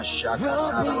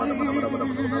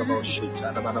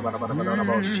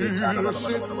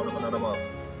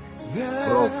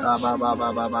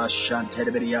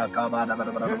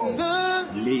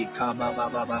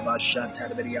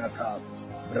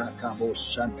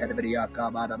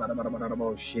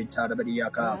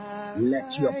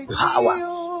 Let your power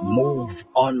move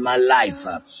on my life.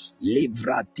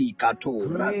 Livrati kato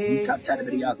razika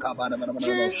terbriaka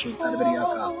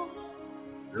shitariaka.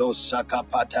 Losaka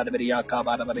patarbriaka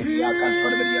barabriaka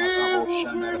torbriaka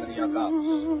boshanariaka.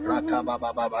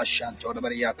 Rakababa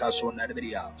shantorbriaka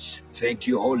sonaribria. Thank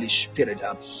you, Holy Spirit.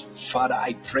 Father,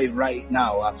 I pray right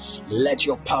now, let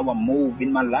your power move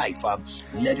in my life.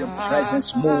 Let your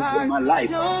presence move in my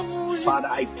life. Father,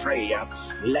 I pray,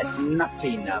 let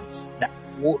nothing that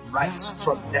would rise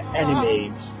from the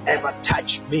enemy ever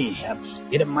touch me.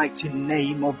 In the mighty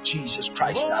name of Jesus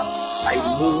Christ, I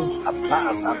move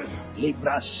above.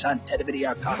 Libra Santa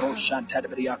Briaca, Roshanta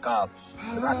Briaca,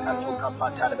 Rakatoka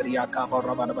Patariaca,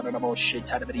 Borababo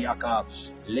Shitariaca,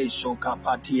 Leso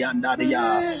Capati and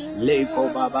Dadia,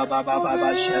 Leko Baba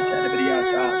Baba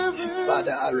Shantariaca.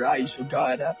 Father, arise, O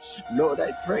God. Lord,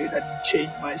 I pray that you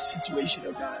change my situation,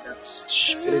 O God.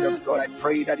 Spirit of God, I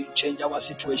pray that you change our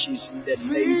situations in the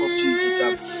name of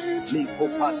Jesus. Leko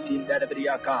Pasinda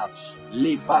Briaca,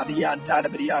 Libadianta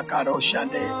Briaca,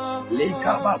 Roshande,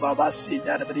 Leka Baba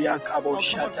Sinda Briaca,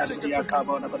 Boshata Briaca,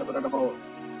 Bonababo.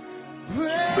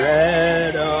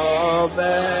 Bread of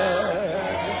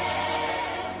heaven.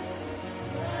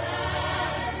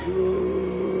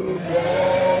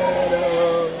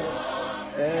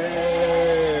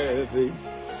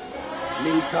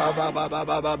 Lika baba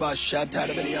baba baba shata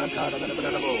da bria ka da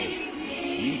bria bo.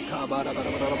 Lika baba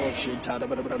baba baba shita da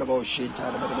bria bo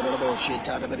shita da bria bo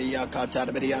shita da bria ka ta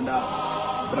da bria nda.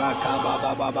 Braka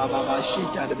baba baba baba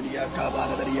shita da bria ka ba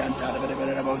da bria ta da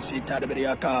bria bo shita da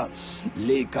bria ka.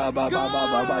 Lika baba baba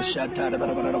baba shata da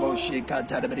bria bo shika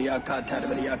ta da bria ka ta da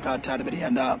bria ka ta da bria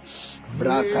nda.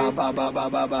 Braka baba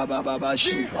baba baba baba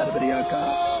shita da bria ka.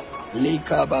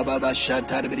 Lika baba baba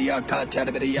shata da bria ka ta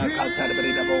da bria ka ta da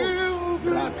bria bo.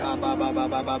 Raka baba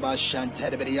baba baba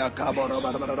shantarbiya kaboro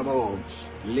barbarabo.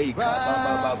 Lika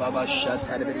baba baba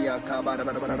shantarbiya kaboro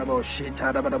barbarabo.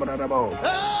 Shita barbarabo.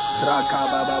 Raka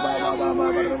baba baba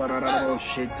barbarabo.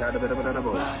 Shita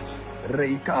barbarabo.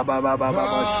 Rika baba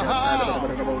baba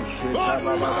shantarbiya shita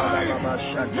baba baba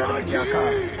shantarbiya ka.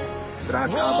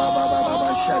 Raka baba baba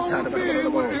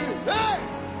shantarbiya.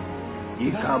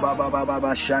 Ika baba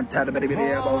baba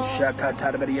shantarbiya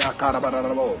shakatarbiya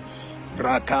karabarabo.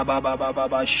 Braka baba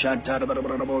baba shantar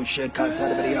barbarabo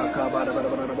shekatar briaka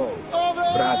barbarabo.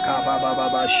 Braka baba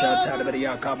baba shantar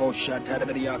briaka bo shatar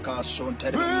briaka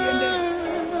sontar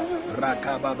briende.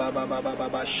 Raka baba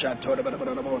baba shatar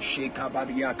barbarabo sheka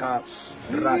briaka.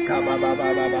 Raka baba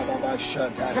baba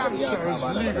shatar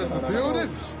briaka barbarabo.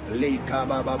 Lika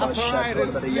baba shatar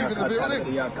briaka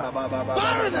briaka baba baba.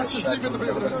 Barrenness is leaving the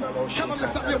building. Come on,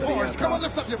 lift up your voice. Come on,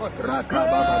 lift up your voice. Raka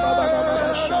baba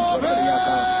baba shatar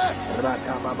briaka.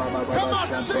 Raka baba baba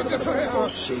shantor baba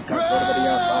shika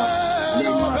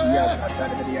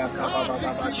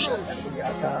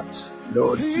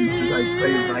Lord Jesus, I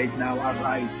pray right now,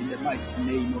 arise in the mighty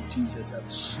name of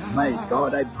Jesus. My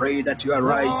God, I pray that you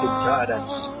arise in God.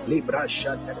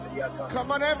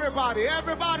 Come on, everybody,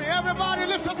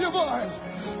 lift up your voice.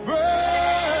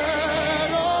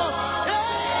 Bread of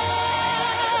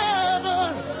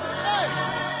heaven.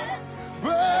 Hey.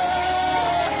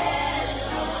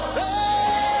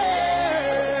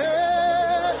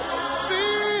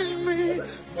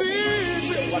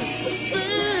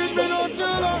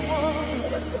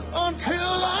 Until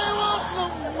I want no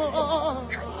more.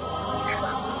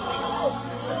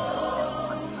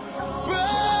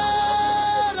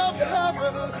 Bread of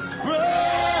heaven, bread.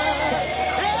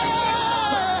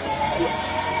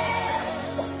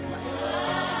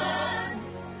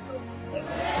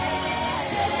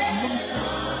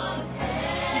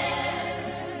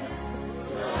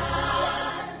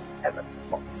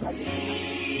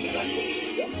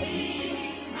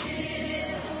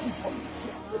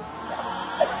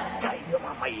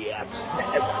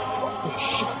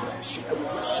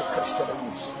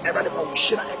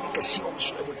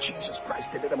 Jesus Christ,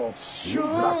 Lebro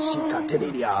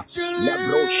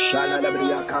Shala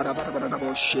Labria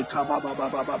Karabarabo Shika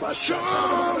Baba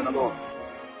Shaka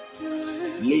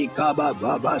Lika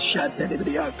Baba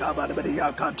Shatanibriya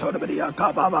Kabarabriya Katorbriya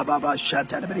Kababa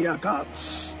Shatanibriya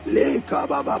Lika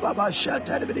Baba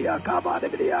Shatanibriya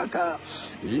Kabarabriya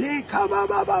Lika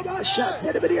Baba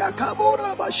Shatanibriya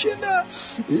Kabora Bashina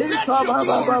Lika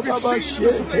Baba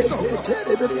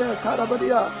Shatanibriya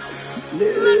Karabriya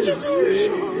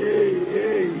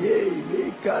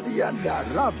Lika Dianda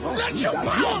Rabo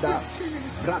Dianda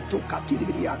Vratu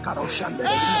Katiribriya Karoshanda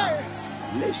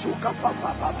Lesuka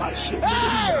papa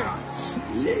shedriya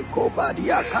leko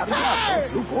badia karya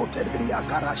zuko terbriya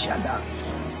karashanda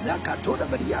zakatoda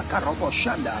briya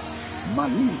karoboshanda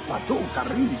mani pato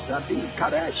kariza di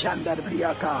karashanda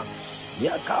briyaka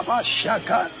yakaba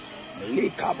shaka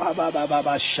lika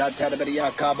baba shatar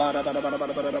briyaka bara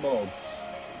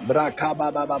braka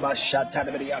baba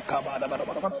shatar briyaka bara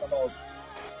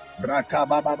braka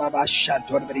baba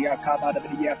shatar briyaka bara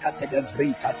briyaka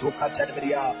tedvri kato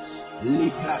katerbriya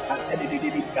Libra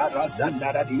Catedrica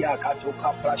Razanda Radia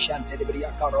Katuka Prashan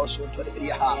Tedibria Caroso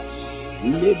Todibria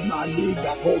Libma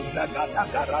Liga Boza Gata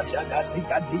Garasha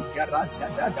Gaziga Diga Rasha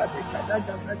Daga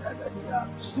Zagadia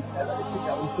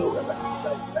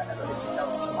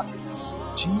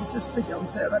Jesus began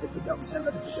Sarah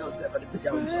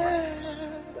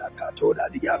Katoda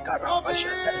Diakara Pasha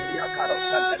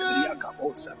Carosa Tedibria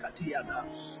Cabosa Catiana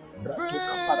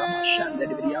Bratuka Paramashanda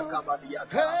Dibriaka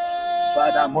Badiaka.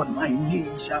 Father, I'm on my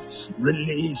knees.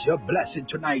 Release your blessing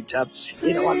tonight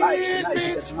in our lives tonight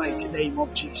in the mighty name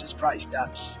of Jesus Christ.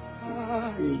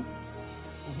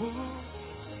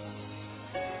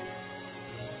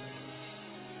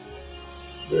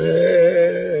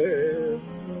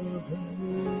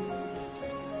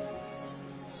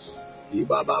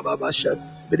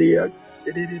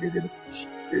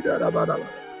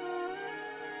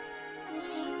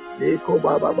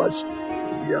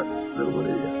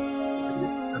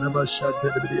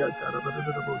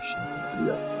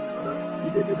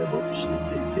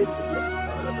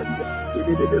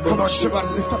 Come on, somebody,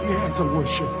 lift up your hands and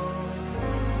worship.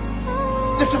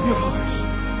 Lift up your voice.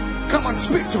 Come on,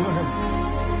 speak to him.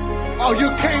 Oh, you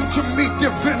came to meet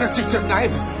divinity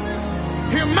tonight.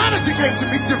 Humanity came to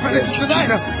meet divinity tonight.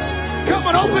 Come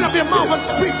on, open up your mouth and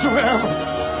speak to him.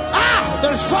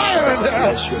 There's fire in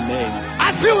there. I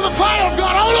feel the fire of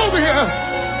God all over here.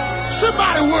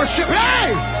 Somebody worship. Hey,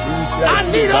 I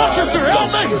need ushers to help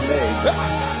me.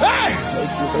 Hey,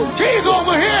 he's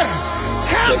over here.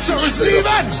 Cancer is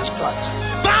leaving.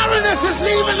 Barrenness is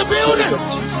leaving the building.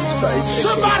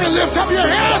 Somebody lift up your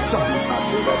hands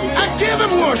and give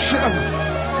him worship.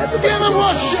 Give him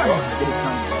worship.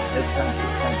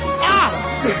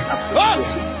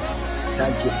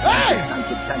 Thank you.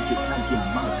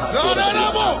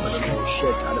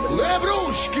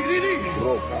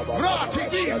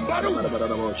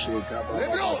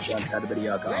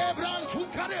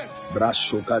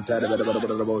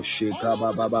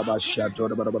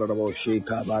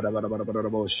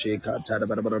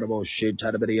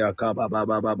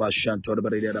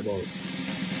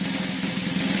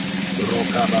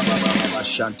 Roka baba baba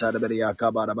shanta bariya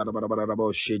ka bara bara bara bara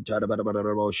bo shita bara bara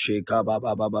bara bo shika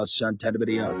baba baba shanta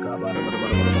bariya ka bara bara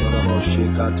bara bara bo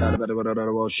shika tar bara bara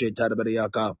bara bo shita bariya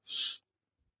ka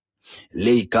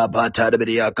lika bata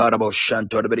bariya ka bo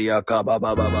shanta bariya ka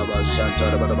baba baba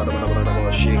shanta bara bara bara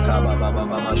bo shika baba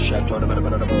baba shanta bara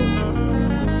bara bo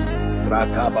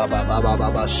raka baba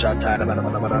baba shanta bara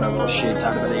bara bara bo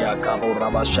shita bariya ka bo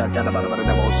raba shanta bara bara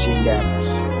bo shika.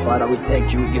 Father, we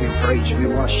thank you, we give you praise, we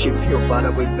worship you,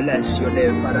 Father, we bless your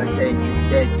name, Father, thank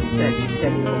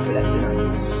you for blessing us.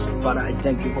 Father, I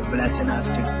thank you for blessing us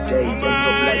today, thank you for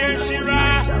blessing us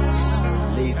tonight.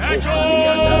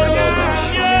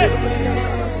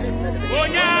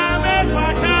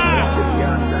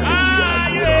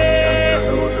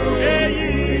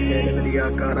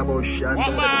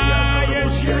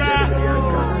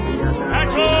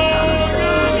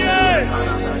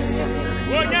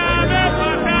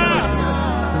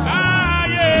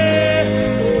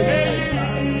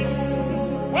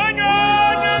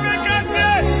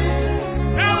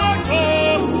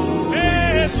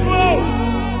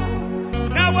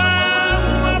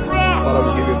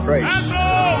 Praise.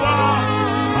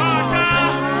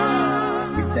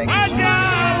 We thank you,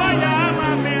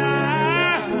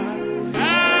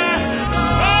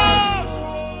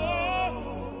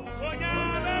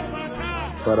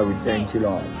 Father, we thank you,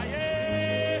 Lord.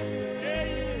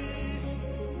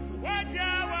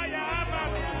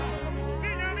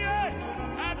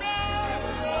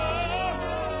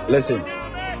 Listen.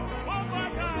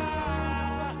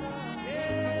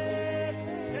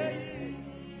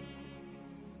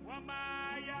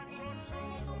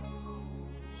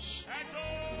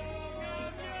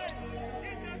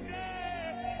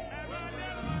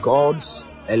 God's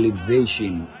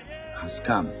elevation has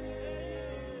come.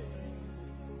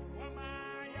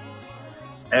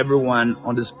 Everyone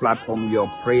on this platform,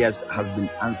 your prayers has been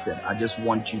answered. I just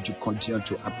want you to continue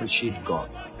to appreciate God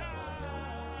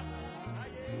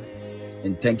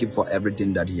and thank Him for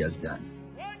everything that He has done.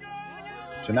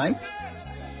 Tonight,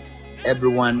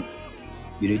 everyone,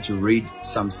 you need to read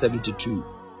Psalm 72,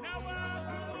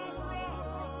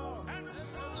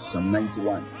 Psalm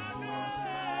 91.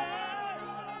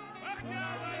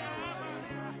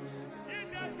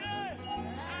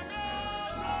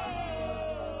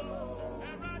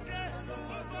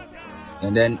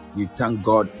 And then you thank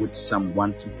God with Psalm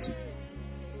 150.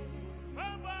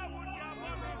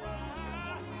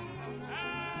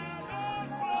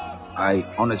 I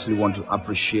honestly want to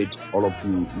appreciate all of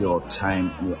you, your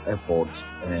time, your efforts,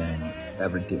 and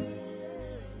everything.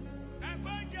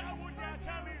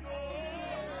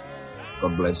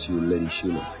 God bless you, Lady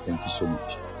Sheila. Thank you so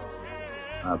much.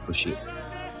 I appreciate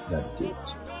that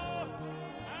gift.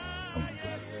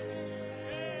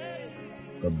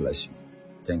 God bless you.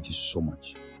 Thank you so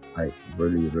much. I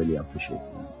really, really appreciate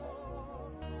it.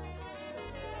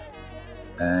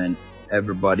 And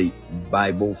everybody,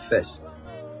 Bible first.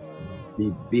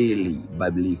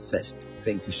 Bible first.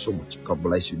 Thank you so much. God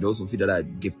bless you. Those of you that are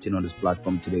gifting on this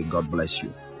platform today, God bless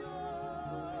you.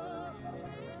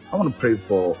 I want to pray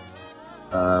for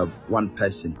one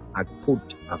person.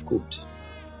 Akut.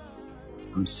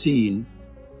 I'm seeing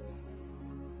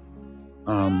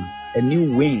a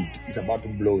new wind is about to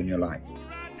blow in your life.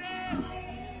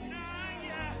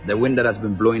 The wind that has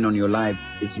been blowing on your life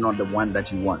is not the one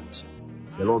that you want.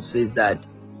 The Lord says that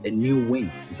a new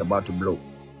wind is about to blow.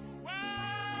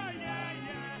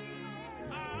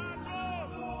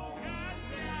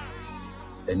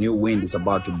 A new wind is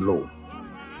about to blow.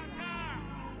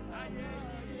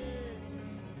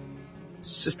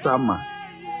 Sister Amma,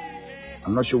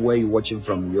 I'm not sure where you're watching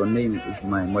from. Your name is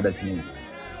my mother's name.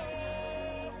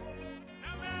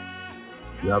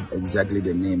 You have exactly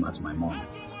the name as my mom.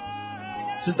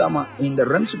 Sister Amma, in the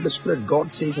realms of the Spirit,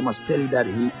 God says I must tell you that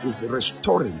He is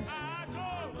restoring.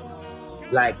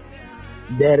 Like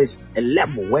there is a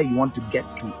level where you want to get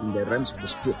to in the realms of the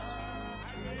Spirit.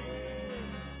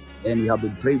 And you have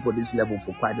been praying for this level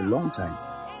for quite a long time.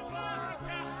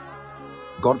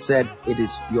 God said it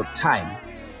is your time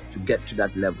to get to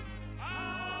that level.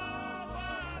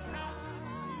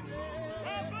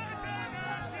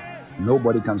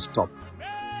 Nobody can stop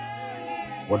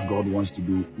what God wants to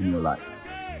do in your life.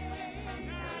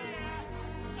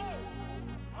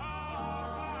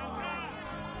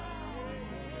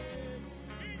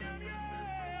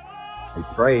 I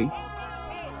pray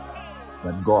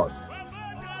that God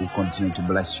will continue to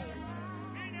bless you.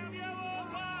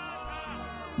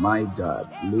 My God.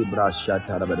 Libra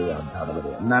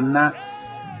Shatarabaya. Nana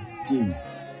D.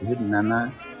 Is it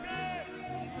Nana?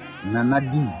 Nana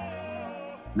D.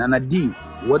 Nana D.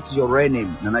 What's your real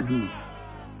name? Nana D.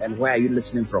 And where are you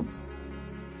listening from?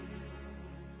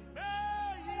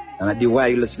 Nana D, where are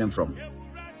you listening from?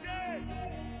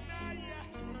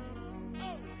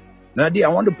 Nana D, I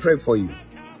want to pray for you.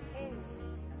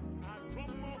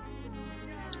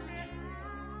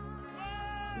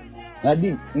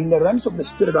 Nadine, in the realms of the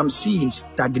Spirit, I'm seeing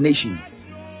stagnation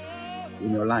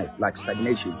in your life, like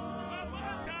stagnation.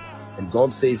 And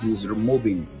God says He's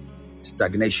removing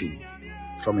stagnation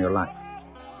from your life.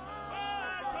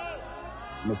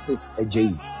 Mrs.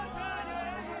 Ajay.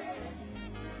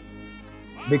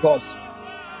 Because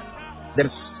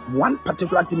there's one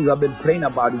particular thing you have been praying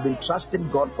about. You've been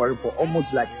trusting God for it for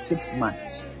almost like 6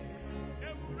 months.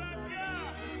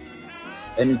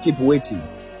 And you keep waiting.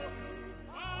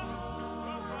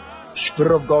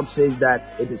 Spirit of God says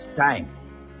that it is time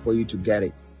for you to get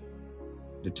it.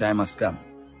 The time has come.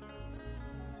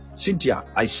 Cynthia,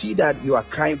 I see that you are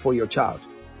crying for your child,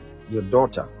 your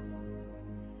daughter.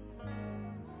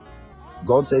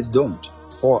 God says don't,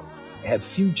 for her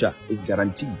future is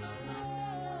guaranteed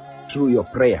through your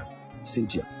prayer,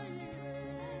 Cynthia.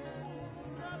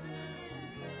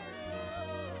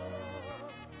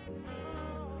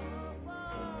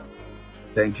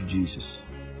 Thank you, Jesus.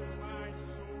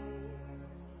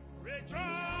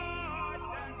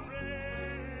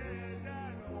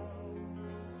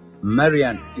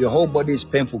 Marian, your whole body is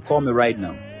painful. Call me right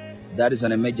now. That is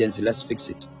an emergency. Let's fix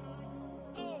it.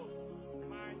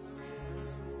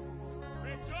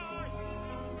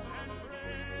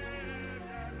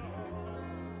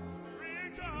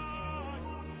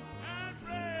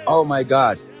 Oh my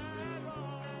God.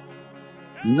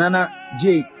 Nana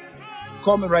J,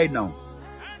 call me right now.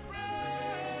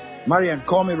 Marian,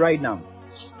 call me right now.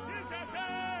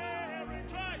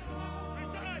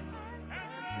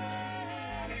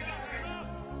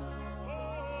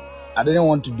 I didn't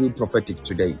want to do prophetic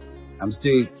today. I'm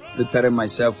still preparing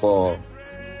myself for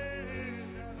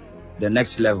the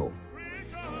next level.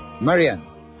 Marian.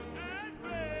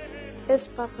 Yes,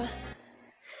 Papa.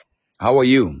 How are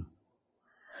you?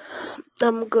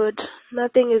 I'm good.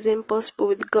 Nothing is impossible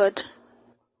with God.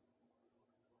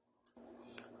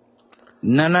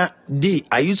 Nana D,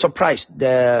 are you surprised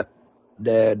the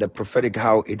prophetic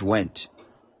how it went?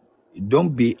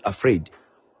 Don't be afraid.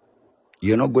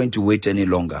 You're not going to wait any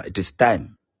longer. It is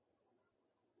time.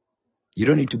 You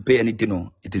don't need to pay anything.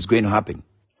 No, it is going to happen.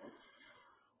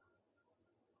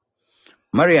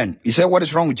 Marian, you said what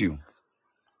is wrong with you?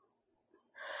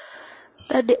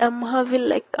 Daddy, I'm having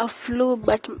like a flu,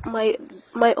 but my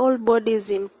whole body is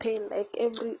in pain. Like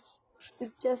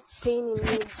it's just pain in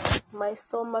me. My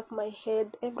stomach, my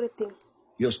head, everything.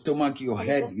 Your stomach, your I'm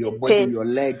head, just your in body, pain. your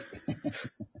leg.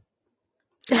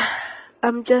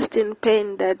 I'm just in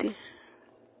pain, Daddy.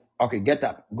 Okay, get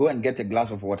up. Go and get a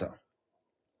glass of water.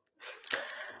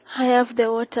 I have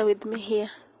the water with me here.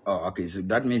 Oh, okay. So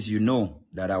that means you know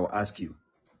that I will ask you.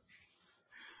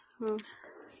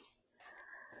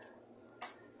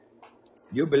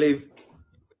 You believe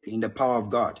in the power of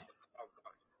God?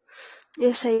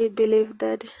 Yes, I believe,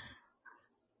 Daddy.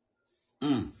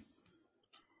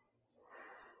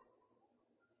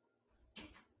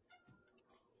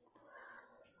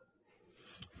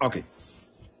 Okay.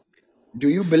 Do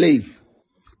you believe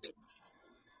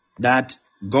that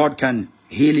God can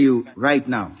heal you right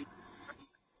now?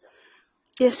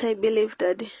 Yes, I believe,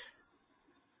 Daddy.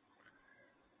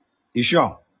 You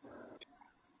sure?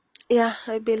 Yeah,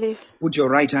 I believe. Put your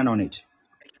right hand on it.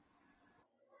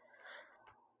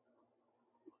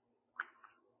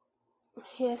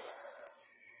 Yes.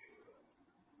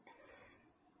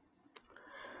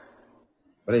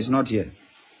 But it's not here.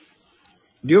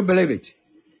 Do you believe it?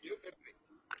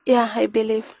 Yeah, I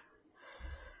believe.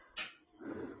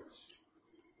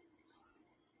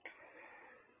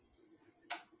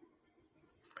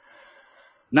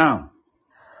 Now,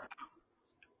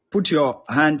 put your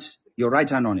right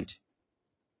hand on it.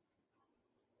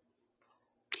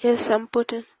 Yes, I'm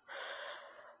putting.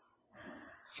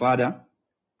 Father,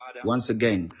 once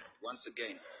again,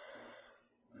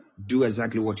 do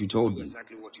exactly what you told me.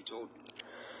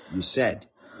 You said,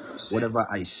 whatever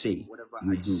I say,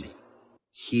 you do.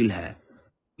 Heal her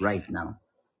right now.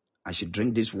 I should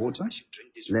drink this water.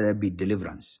 Let there be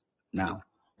deliverance. Now,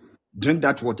 drink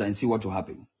that water and see what will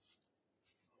happen.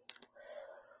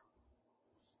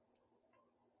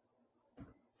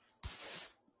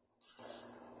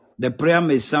 The prayer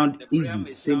may sound easy,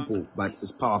 simple, but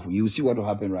it's powerful. You will see what will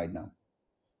happen right now.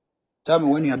 Tell me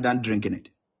when you are done drinking it.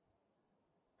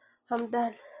 I'm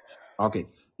done. Okay.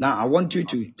 Now, I want you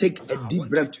to take a deep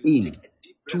breath in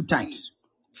 2 times.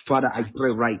 Father, I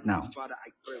pray right now,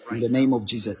 in the name of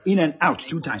Jesus, in and out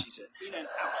 2 times.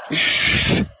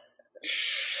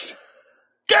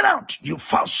 Get out, you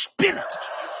foul spirit.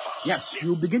 Yes,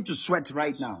 you begin to sweat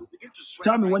right now.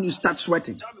 Tell me when you start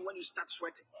sweating.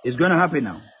 It's going to happen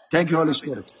now. Thank you, Holy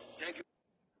Spirit.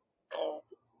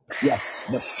 Yes,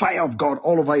 the fire of God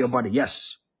all over your body.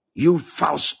 Yes, you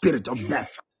foul spirit of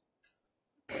death.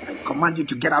 I command you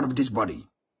to get out of this body.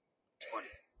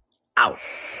 Out.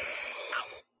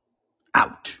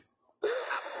 Out.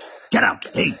 Get out.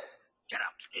 Hey.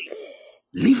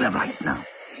 Leave her right now.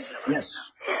 Yes.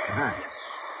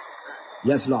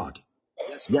 Yes, Lord.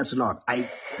 Yes, Lord. I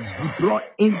deploy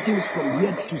angels from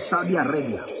here to Saudi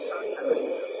Arabia.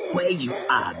 Where you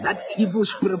are, that evil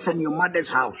spirit from your mother's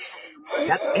house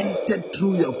that entered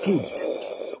through your food.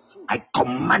 I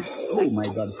command. Oh my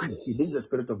God. See, this is the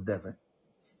spirit of death.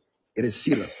 It is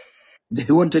serious. They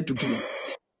wanted to kill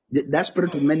you. That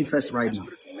spirit will manifest right now.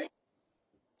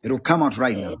 It will come out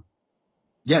right now.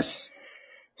 Yes.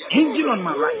 Angel on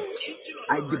my right.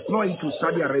 I deploy to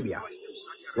Saudi Arabia.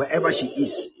 Wherever she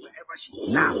is.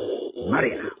 Now.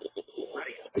 Maria.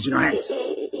 It's in your hands.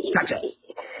 Touch it.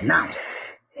 Now.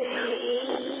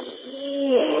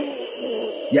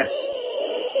 Yes.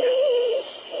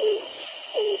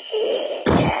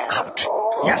 Out.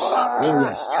 Yes. Oh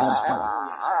yes.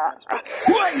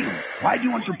 Who are you? Why do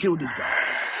you want to kill this girl?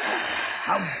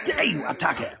 How dare you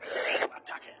attack her?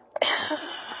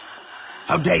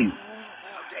 How dare you?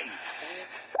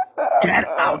 Get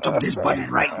out of this body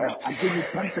right now. I give you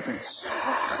 10 seconds.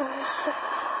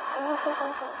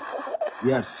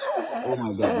 Yes. Oh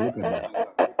my God. Look at that.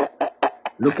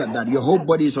 Look at that. Your whole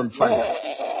body is on fire.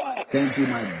 Thank you,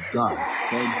 my God.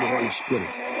 Thank you, Holy Spirit.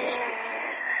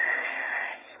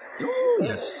 Oh,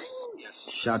 yes.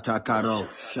 Shatakaro,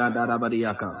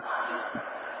 Shadarabadiaka.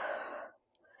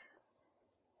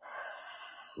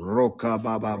 Roka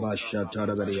Baba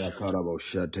Shatarabadiaka,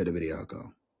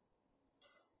 Shatarabadiaka.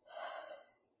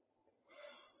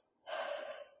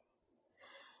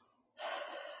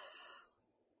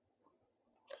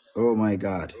 Oh, my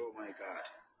God.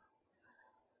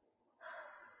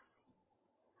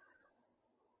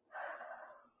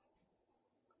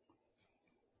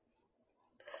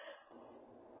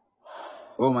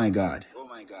 Oh, my God.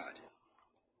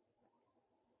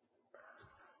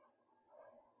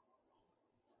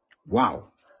 Wow.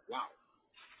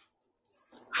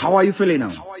 How are you feeling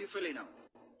now?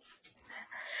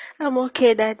 I'm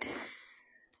okay, Dad.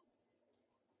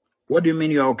 What do you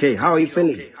mean you're okay? How are you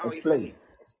feeling? Explain.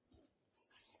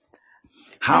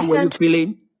 How I were you felt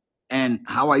feeling and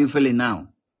how are you feeling now?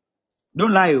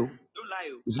 Don't lie.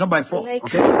 It's not by force, like,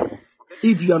 okay?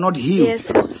 If you are not healed,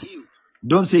 yes,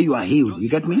 don't say you are healed. You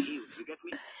get me?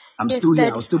 I'm yes, still here.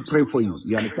 Dad. I'll still pray for you.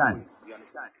 You understand?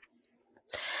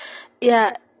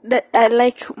 Yeah, that I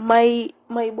like my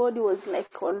body was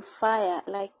like on fire,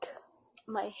 like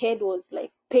my head was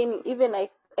like paining. Even I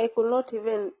could not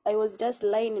even. I was just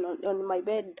lying on my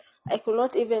bed. I could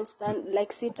not even stand,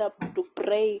 like sit up to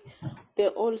pray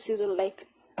the whole season. Like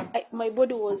my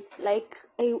body was like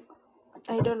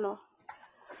I don't know.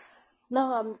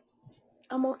 Now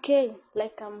I'm okay.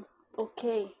 Like I'm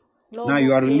okay. No Now you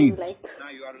more are pain. relieved. Like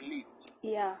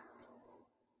yeah,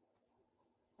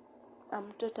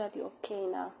 I'm totally okay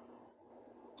now.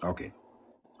 Okay.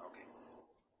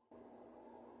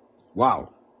 Wow.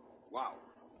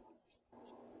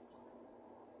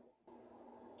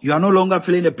 You are no longer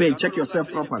feeling the pain. Check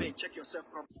yourself properly.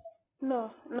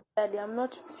 No, Daddy, I'm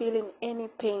not feeling any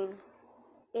pain.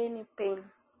 Any pain.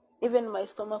 Even my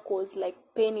stomach was like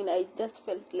paining. I just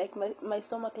felt like my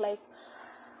stomach like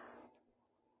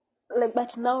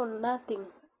but now nothing.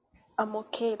 I'm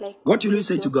okay, like What will you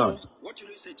say completely to God? okay.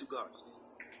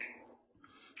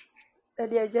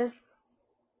 Daddy, I just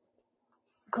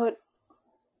God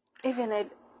even I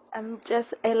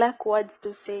lack words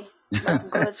to say. But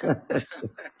God,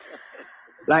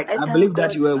 Like, I I thank believe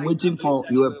that God.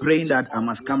 you were praying that I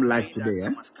must come live today.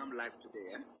 Eh?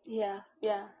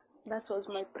 Yeah. That was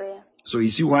my prayer. So you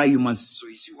see why you must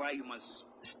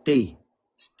stay.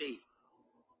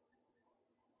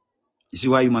 You see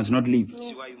why you must not leave.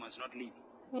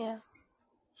 Yeah.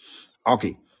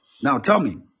 Okay. Now tell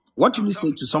me, what will you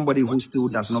say to somebody who still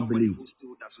does not believe?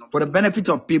 For the benefit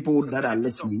of people that are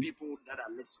listening,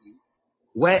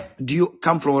 where do you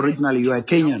come from originally? You are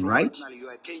Kenyan, right?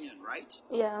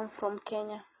 Yeah, I'm from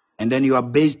Kenya. And then you are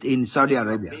based in Saudi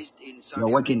Arabia. You are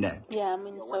working there. Yeah,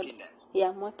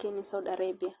 I'm working in Saudi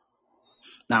Arabia.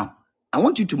 Now, I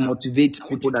want you to motivate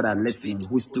people that are listening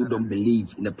who still don't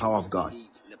believe in the power of God.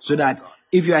 So that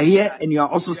if you are here and you are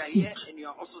also sick,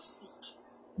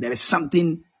 there is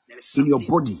something in your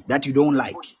body that you don't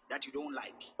like,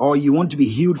 or you want to be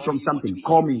healed from something,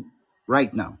 call me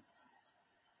right now.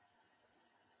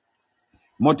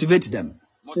 Motivate them.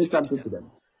 Say something to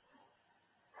them.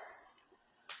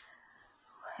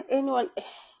 Anyone,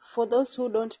 for those who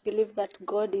don't believe that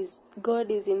God is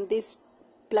in this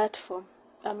platform,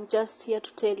 I'm just here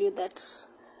to tell you that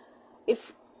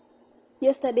if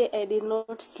yesterday I did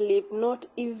not sleep, not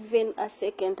even a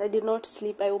second, I did not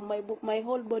sleep. My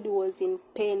whole body was in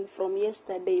pain from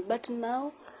yesterday, but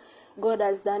now God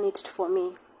has done it for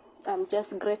me. I'm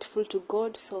just grateful to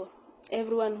God. So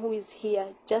everyone who is here,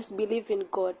 just believe in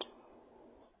God.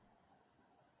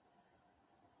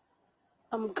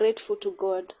 I'm grateful to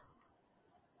God.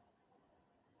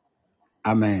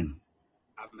 Amen.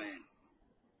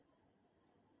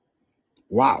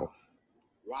 Wow.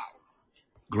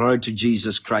 Glory to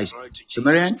Jesus Christ. So,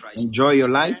 Marianne, enjoy your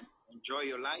life.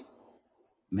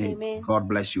 May Amen. God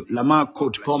bless you. Lamar,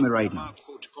 coach, call me right now.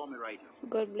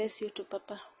 God bless you too,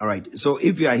 Papa. All right. So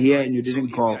if you are here and you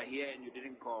didn't call,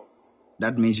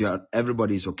 that means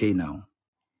everybody is okay now.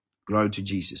 Glory to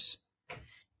Jesus.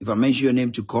 If I mention your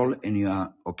name to call and you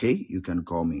are okay, you can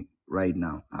call me right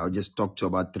now. I'll just talk to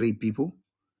about 3 people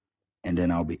and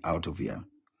then I'll be out of here.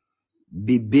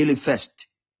 Be Billy First.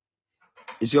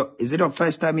 Is it your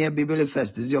first time here, Be Billy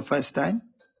First? Is it your first time?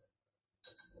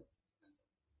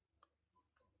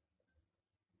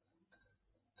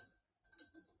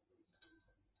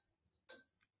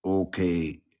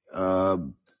 Okay.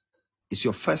 It's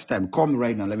your first time. Call me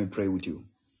right now. Let me pray with you.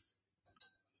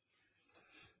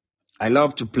 I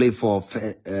love to pray for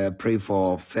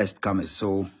first comers,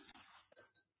 so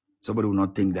somebody will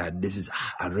not think that this is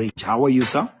arranged. How are you,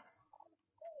 sir?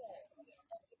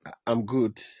 I'm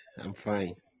good. I'm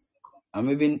fine. I'm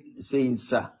even saying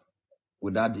sir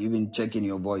without even checking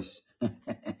your voice.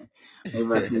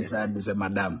 If I say sir, they say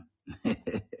madam.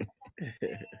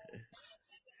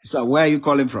 So where are you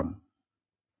calling from?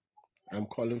 I'm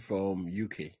calling from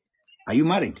UK. Are you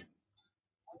married?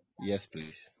 Yes,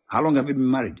 please. How long have you been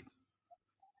married?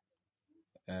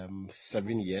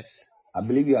 7 years. I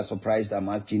believe you are surprised I'm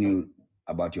asking you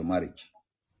about your marriage.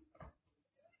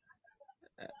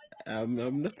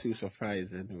 I'm not too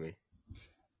surprised anyway.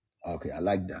 Okay, I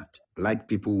like that. I like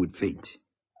people with faith.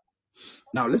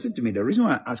 Now listen to me. The reason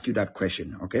why I ask you that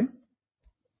question, okay?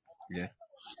 Yeah.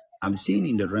 I'm seeing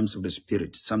in the realms of the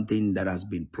spirit something that has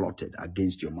been plotted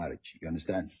against your marriage. You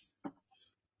understand?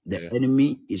 The Yeah.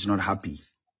 enemy is not happy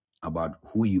about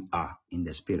who you are in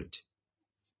the spirit.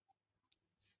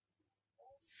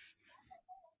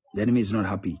 The enemy is not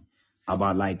happy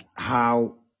about like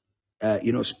how,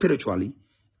 spiritually,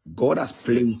 God has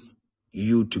placed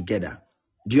you together.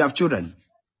 Do you have children?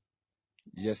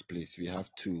 Yes, please. We have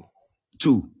 2.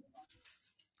 2.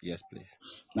 Yes, please.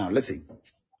 Now listen.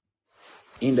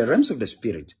 In the realms of the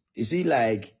spirit, you see,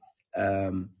 like,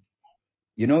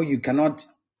 you cannot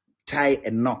tie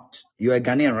a knot. You're a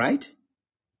Ghanaian, right?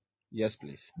 Yes,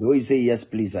 please. The way you say yes,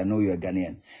 please, I know you're a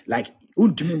Ghanaian. Like,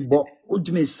 you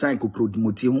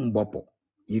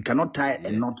cannot tie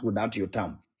a Yeah. knot without your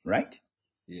tongue, right?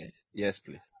 Yes. Yes,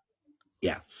 please.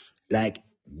 Yeah. Like,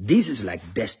 this is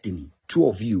like destiny. 2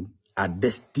 of you are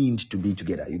destined to be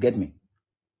together. You get me?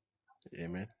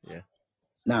 Amen. Yeah.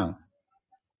 Now,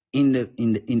 in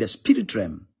the spirit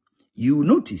realm, you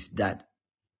notice that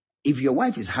if your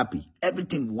wife is happy,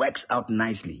 everything works out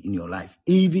nicely in your life.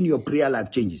 Even your prayer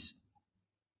life changes.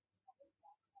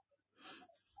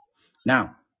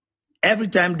 Now, every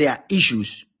time there are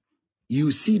issues,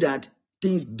 you see that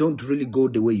things don't really go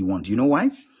the way you want. You know why?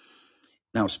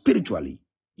 Now, spiritually,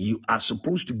 you are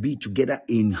supposed to be together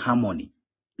in harmony.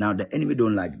 Now, the enemy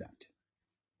don't like that.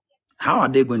 How are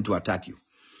they going to attack you?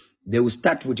 They will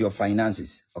start with your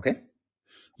finances, okay?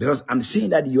 Because I'm seeing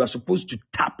that you are supposed to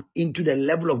tap into the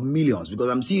level of millions, because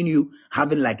I'm seeing you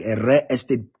having like a real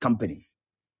estate company.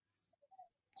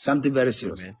 Something very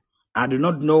serious. Amen. I do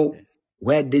not know Yes.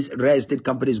 where this real estate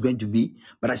company is going to be,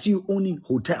 but I see you owning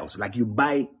hotels. Like you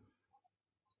buy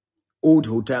old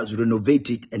hotels, renovate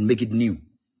it, and make it new.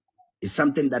 It's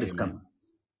something that is Amen. coming.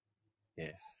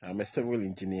 Yes. I'm a civil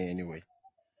engineer anyway.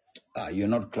 You're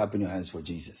not clapping your hands for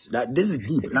Jesus. This is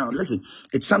deep. Now, listen,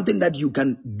 it's something that you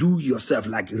can do yourself,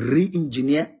 like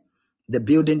re-engineer the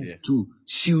building Yeah. to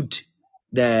suit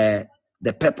the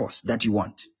purpose that you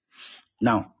want.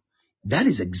 Now, that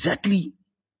is exactly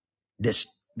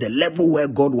the level where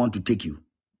God wants to take you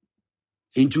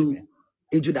into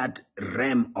that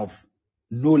realm of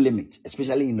no limit,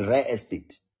 especially in real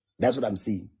estate. That's what I'm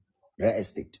seeing. Real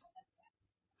estate.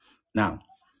 Now,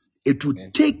 it would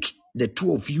Amen. take the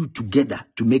 2 of you together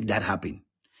to make that happen.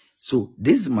 So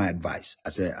this is my advice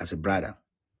as a brother.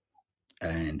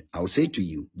 And I'll say to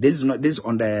you, this is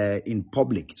in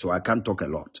public, so I can't talk a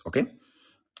lot. Okay.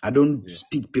 I don't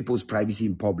speak people's privacy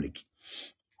in public.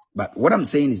 But what I'm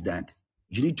saying is that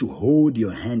you need to hold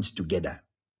your hands together,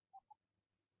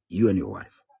 you and your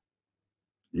wife.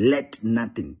 Let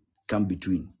nothing come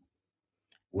between.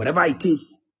 Whatever it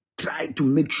is, try to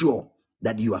make sure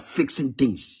that you are fixing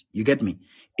things. You get me?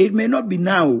 It may not be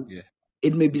now. Yes.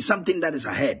 It may be something that is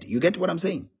ahead. You get what I'm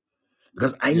saying?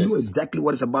 Because I know Yes. exactly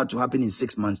what is about to happen in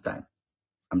 6 months' time.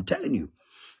 I'm telling you,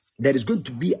 there is going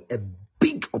to be a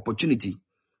big opportunity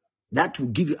that will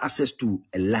give you access to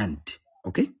a land.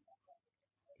 Okay?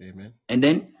 Amen. And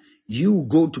then you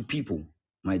go to people,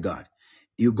 my God.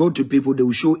 You go to people, they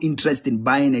will show interest in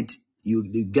buying it. You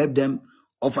give them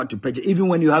offer to purchase, even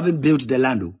when you haven't built the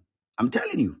land. I'm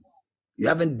telling you, you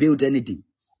haven't built anything.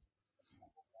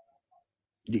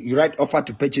 You write offer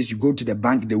to purchase, you go to the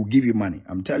bank, they will give you money.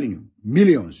 I'm telling you,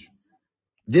 millions.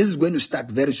 This is going to start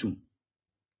very soon.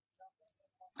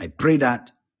 I pray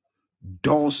that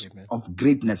doors Amen. of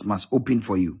greatness must open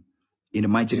for you in the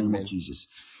mighty name of Amen. Jesus.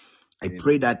 I Amen.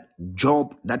 pray that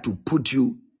job that will put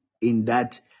you in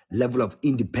that level of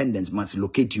independence must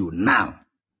locate you now.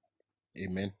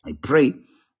 Amen. I pray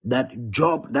that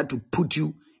job that will put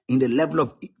you in the level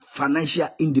of financial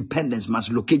independence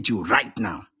must locate you right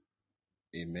now.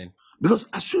 Amen. Because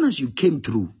as soon as you came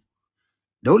through,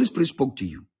 the Holy Spirit spoke to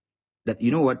you that,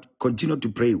 you know what, continue to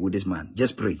pray with this man.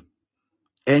 Just pray.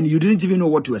 And you didn't even know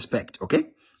what to expect, okay?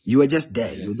 You were just there.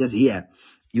 Yes. You were just here.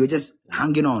 You were just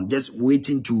hanging on, just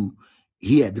waiting to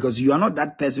hear, because you are not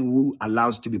that person who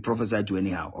allows to be prophesied to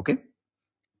anyhow, okay?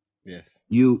 Yes.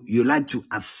 You like to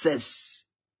assess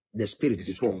the spirit It's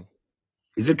before. true.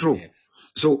 Is it true? Yes.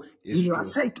 So It's in your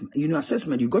true.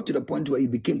 assessment, you got to the point where you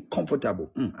became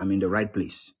comfortable. I'm in the right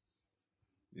place.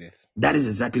 Yes. That is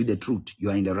exactly the truth. You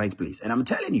are in the right place. And I'm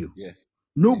telling you, Yes.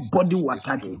 nobody will It's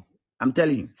attack true. you. I'm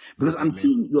telling you. Because I'm Amen.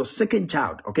 seeing your second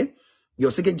child, okay?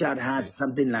 Your second child has Yes.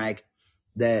 something like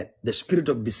the spirit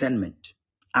of discernment.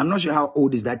 I'm not sure how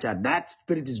old is that child. That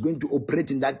spirit is going to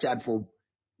operate in that child for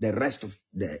the rest of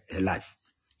her life.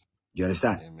 You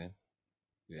understand? Amen.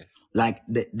 Yes. Like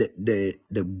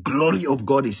the glory of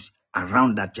God is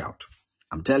around that child.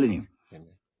 I'm telling you, Amen.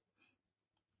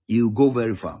 you go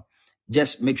very far.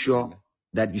 Just make sure Amen.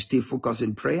 that you stay focused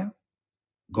in prayer.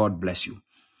 God bless you.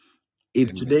 If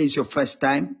Amen. today is your first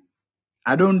time,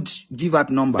 I don't give out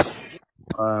number.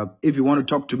 If you want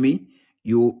to talk to me,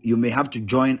 you may have to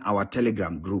join our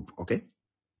Telegram group, okay?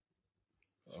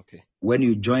 Okay. When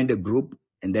you join the group,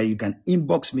 and then you can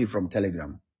inbox me from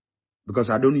Telegram because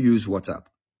I don't use WhatsApp.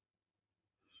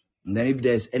 And then if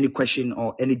there's any question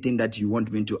or anything that you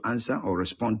want me to answer or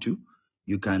respond to,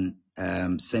 you can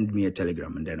send me a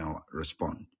Telegram and then I'll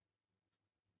respond.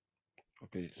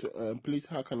 Okay. So please,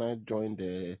 how can I join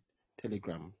the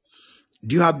Telegram?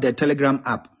 Do you have the Telegram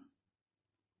app?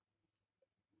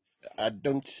 I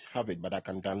don't have it, but I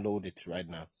can download it right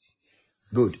now.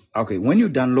 Good. Okay. When you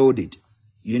download it,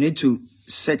 you need to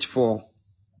search for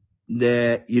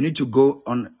you need to go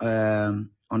on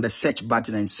the search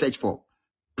button and search for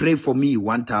Pray For Me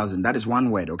 1000. That is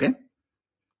one word, okay?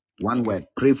 One word. Okay.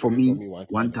 Pray For Pray for Me me 1,000.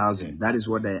 1000. Yeah. That is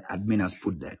what the admin has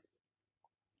put there.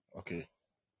 Okay.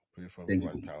 Pray for me Thank you.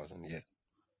 1,000. Yeah.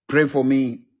 Pray For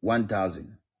Me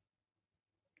 1000.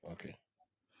 Okay.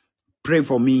 Pray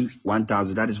For Me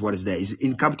 1000. That is what is there. It's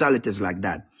in capital letters like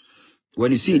that.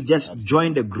 When you see it, Yes, just I've seen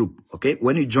join the group, okay?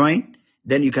 When you join,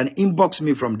 then you can inbox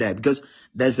me from there because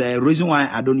there's a reason why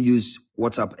I don't use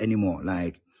WhatsApp anymore.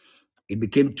 Like it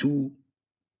became too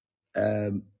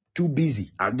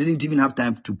busy. I didn't even have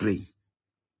time to pray,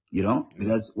 Yeah.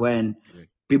 because when Yeah.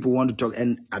 people want to talk,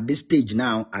 and at this stage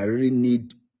now, I really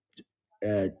need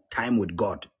time with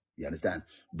God. You understand?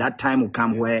 That time will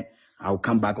come Yes. where I'll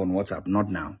come back on WhatsApp, not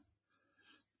now.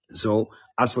 So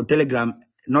as for Telegram,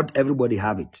 not everybody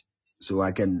have it. So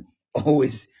I can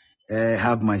always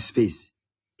have my space.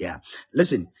 Yeah.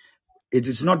 Listen, it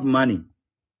is not money.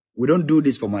 We don't do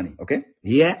this for money. Okay.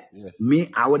 Here, Yes.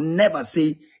 I would never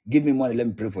say, give me money. Let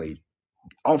me pray for you.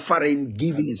 Offering,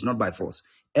 giving is not by force.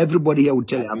 Everybody here will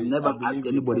tell you, I've never asked believe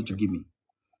you, anybody to Prophet. give me.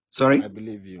 Sorry? I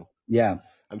believe you. Yeah.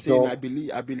 I'm saying I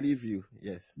So, believe you.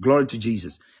 Yes. glory to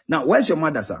Jesus. Now, where's your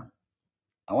mother, sir?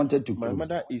 I wanted to My close.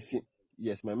 mother is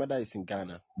in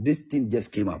Ghana This thing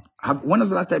just came up. When was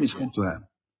the last time you spoke Yes. to her?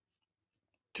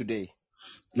 today.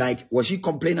 Like, was she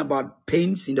complaining about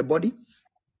pains in the body?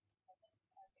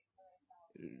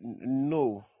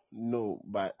 No,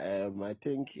 but I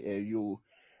think you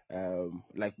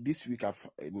like this week I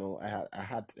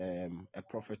had a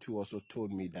prophet who also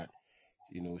told me that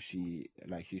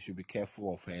she should be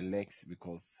careful of her legs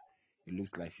because it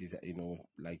looks like she's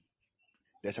like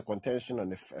there's a contention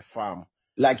on a farm.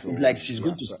 Like, it's like So she's they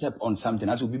going are to step on something.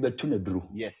 As will be better to drew.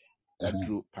 yes, a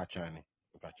Drew Pachani.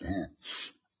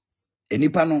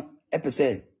 Enipa no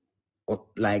epe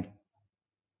like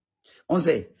on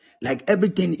say like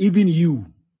everything, even you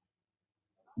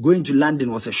going to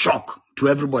London was a shock to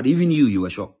everybody. Even you were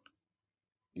shocked.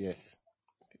 Yes.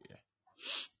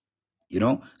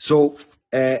 So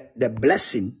the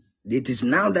blessing, it is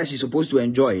now that she's supposed to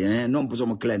enjoy. No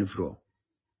person clear through.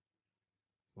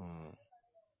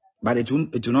 But it will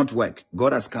not work.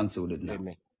 God has cancelled it now.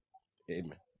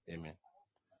 Amen.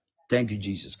 Thank you,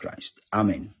 Jesus Christ.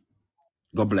 Amen.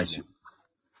 God bless you.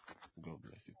 God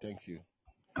bless you. Thank you.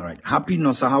 All right. Happy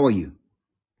Nosa, how are you?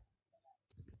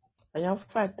 I am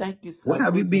fine, thank you, sir. Where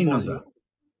have you Good been, morning. Nosa?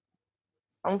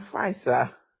 I'm fine, sir.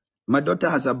 My daughter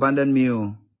has abandoned me.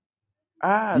 You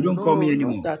don't call me No,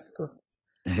 anymore. not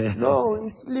that. No, in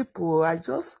sleep. Oh, I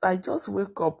just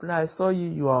wake up now. I saw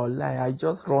you are online. I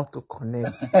just want to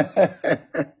connect.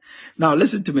 Now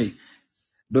listen to me,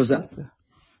 Dosa. Yes, sir.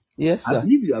 Yes, I sir.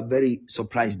 believe you are very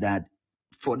surprised that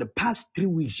for the past 3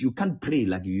 weeks you can't pray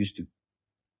like you used to.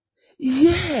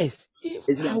 Yes.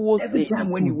 It's I like was every saying time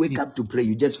it when you wake today. up to pray,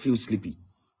 you just feel sleepy.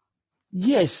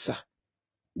 Yes, sir.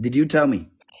 Did you tell me?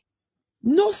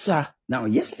 No, sir. Now,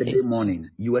 yesterday morning,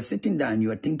 you were sitting down and you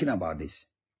were thinking about this.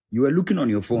 You were looking on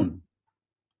your phone.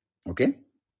 Okay?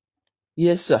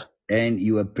 Yes, sir. And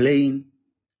you were playing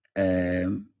a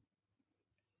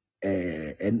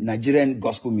Nigerian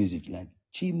gospel music like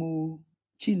Chimu,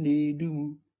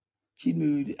 Chinedu,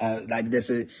 Chimu. Like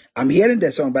I'm hearing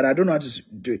the song, but I don't know how to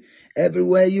do it.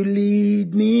 Everywhere you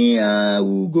lead me, I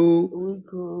will go. We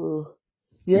go.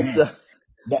 Yes, sir.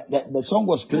 The song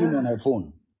was playing on her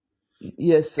phone.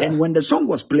 Yes, sir. And when the song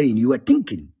was playing, you were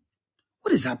thinking,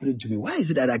 what is happening to me? Why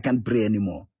is it that I can't pray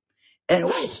anymore? And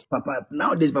why is Papa,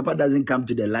 nowadays Papa doesn't come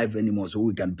to the life anymore so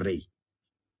we can pray.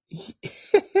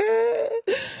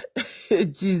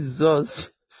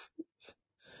 Jesus.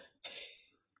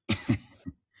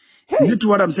 Is it true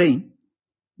what I'm saying?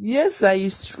 Yes, sir,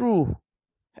 it's true.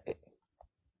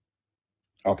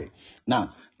 Okay. Now,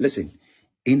 listen.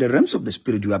 In the realms of the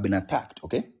spirit, you have been attacked,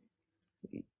 okay?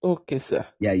 Okay, sir.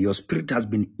 Yeah, your spirit has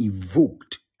been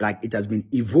evoked. Like it has been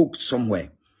evoked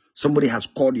somewhere. Somebody has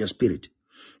called your spirit.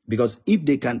 Because if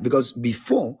they can, because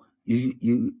before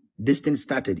this thing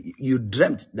started, you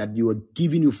dreamt that you were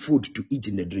giving you food to eat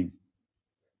in the dream.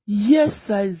 Yes,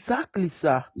 sir, exactly,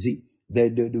 sir. You see, they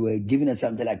were giving her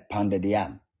something like pounded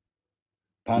yam.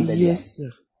 Pounded yam. Yes, sir.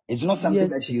 It's not something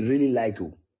Yes. that she really liked,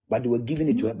 but they were giving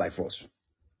it to her by force.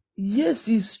 Yes,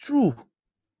 it's true.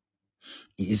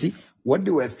 You see, what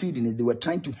they were feeding is they were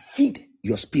trying to feed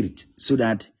your spirit so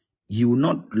that you will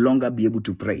not longer be able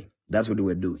to pray. That's what they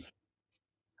were doing.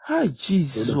 Hi,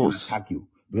 So they can Jesus. attack you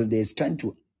because they're trying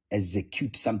to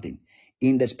execute something.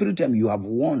 In the spirit realm, you have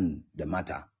won the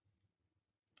matter.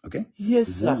 Okay? Yes,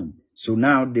 You've sir. won. So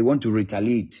now they want to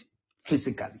retaliate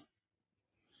physically.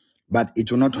 But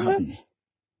it will not happen.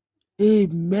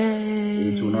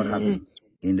 Amen. It will not happen.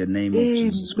 In the name of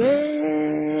Jesus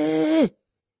Christ.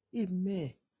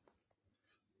 Amen.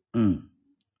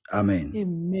 Amen.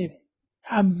 Amen.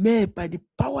 Amen. By the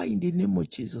power in the name of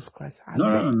Jesus Christ. No,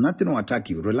 Amen. nothing will attack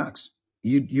you. Relax.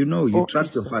 You know, you Okay,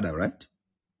 trust your sir. Father, right?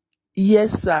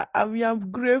 Yes, sir. I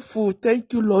am grateful.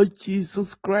 Thank you, Lord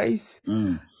Jesus Christ.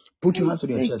 Put your hands on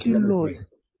your Thank chest. you, Let me Lord. pray.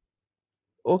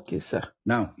 Okay, sir.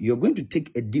 Now, you're going to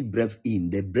take a deep breath in.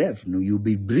 The breath, you'll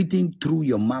be breathing through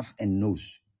your mouth and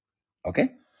nose.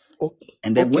 Okay? Okay.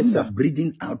 And then Okay, when you're sir.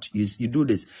 breathing out, you do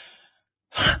this.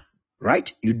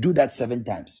 Right? You do that 7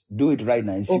 times. Do it right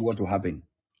now and see what will happen.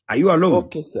 Are you alone?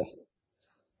 Okay, sir.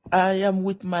 I am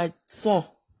with my son.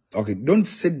 Okay, don't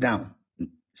sit down.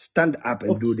 Stand up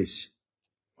and do this.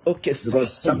 Okay, sir.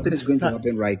 Because something is going to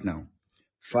happen right now.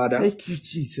 Father, thank you,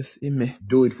 Jesus. Amen.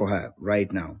 do it for her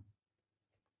right now.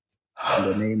 In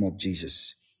the name of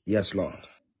Jesus. Yes, Lord.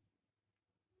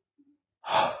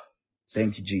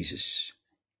 Thank you, Jesus.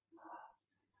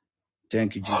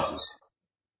 Thank you, Jesus.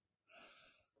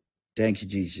 Thank you,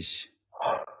 Jesus.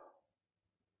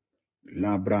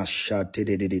 Labra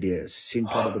shatedede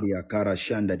sintadabriya kara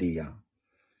shandadia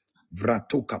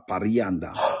vratoka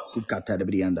parianda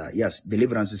sikatadabrianda. Yes,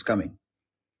 deliverance is coming.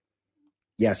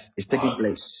 Yes, it's taking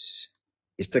place.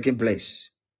 It's taking place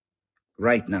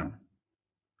right now.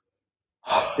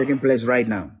 It's taking place right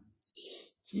now.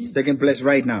 It's taking place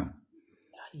right now.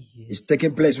 It's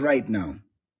taking place right now.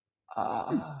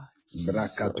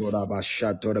 Brakatora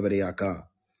bashatora briaka.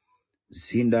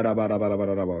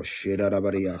 Zindarabarabarabarabo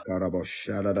shedarabriaka rabo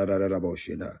shadarabarabo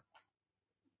sheda.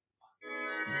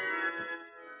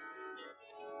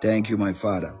 Thank you, my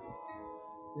Father.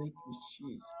 Thank you,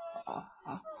 Jesus.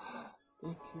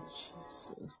 Thank you,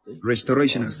 Jesus. Thank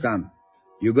Restoration you, has come.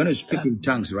 You're going to speak in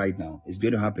tongues right now. It's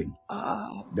going to happen.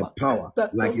 The power,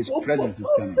 like His presence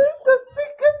is coming.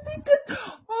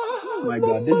 Oh my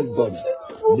God, this is God.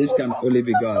 This can only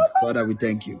be God. Father, we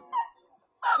thank you.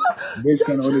 This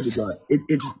can only be God.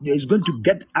 It's going to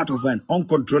get out of hand,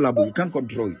 uncontrollable. You can't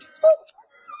control it.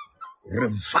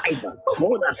 Revival.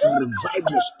 God has revived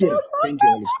your spirit. Thank you,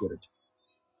 Holy Spirit.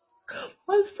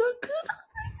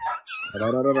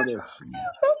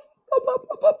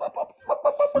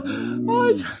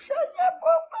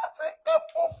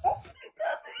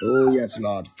 Oh, yes,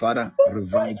 Lord. Father,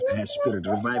 revive her spirit.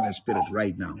 Revive her spirit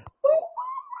right now.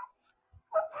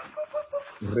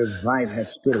 Revive her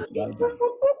spirit right now.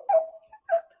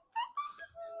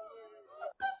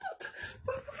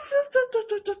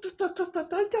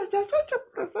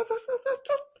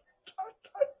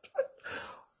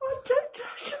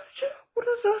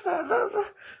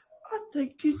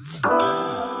 Thank you.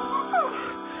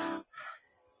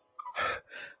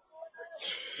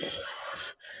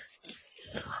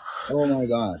 Oh my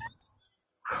God.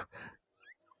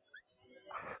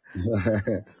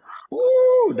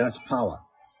 Oh, that's power.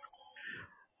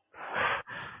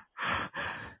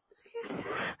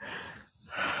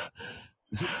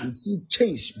 You see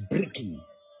chains breaking.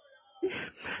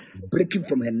 It's breaking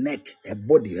from her neck, her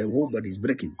body, her whole body is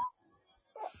breaking.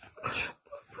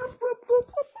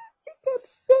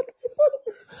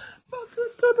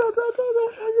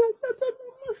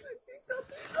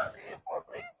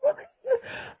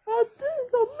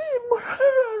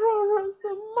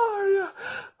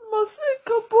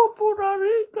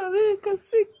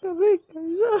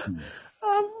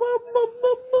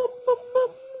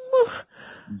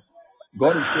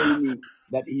 God is telling me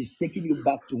that He's taking you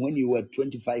back to when you were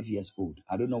 25 years old.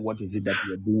 I don't know what is it that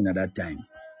you were doing at that time.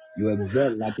 You were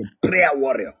very like a prayer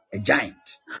warrior, a giant.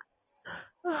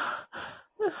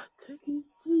 Thank you,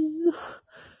 Jesus.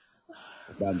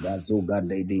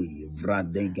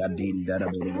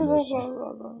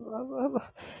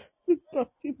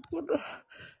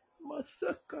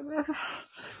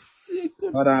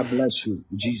 Father, I bless you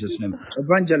in Jesus' name.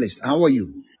 Evangelist, how are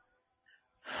you?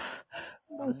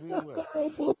 I'm doing well.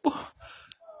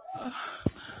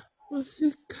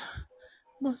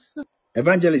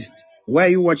 Evangelist, where are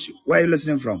you watching? Where are you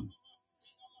listening from?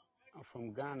 I'm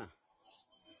from Ghana.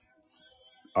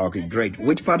 Okay, great.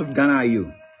 Which part of Ghana are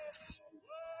you?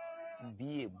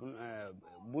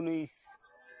 Bunis.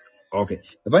 Okay.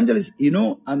 Evangelist, you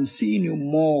know, I'm seeing you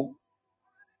more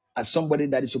as somebody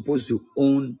that is supposed to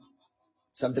own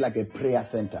something like a prayer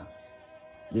center.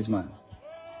 This man.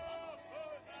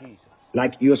 Jesus.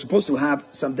 Like you're supposed to have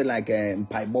something like a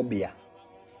Mpaibobia.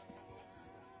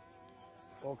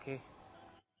 Okay.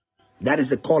 That is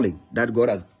the calling that God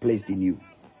has placed in you.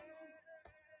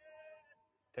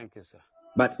 Thank you, sir.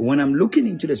 But when I'm looking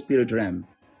into the spirit realm,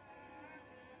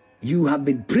 you have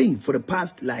been praying for the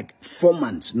past like 4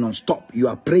 months non-stop. You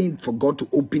are praying for God to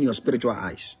open your spiritual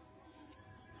eyes.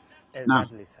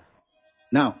 Exactly, sir.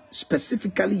 Now,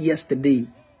 specifically yesterday,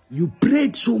 you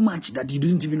prayed so much that you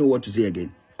didn't even know what to say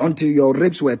again until your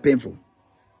ribs were painful.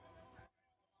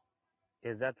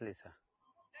 Exactly, sir.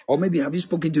 Or maybe have you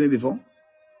spoken to me before?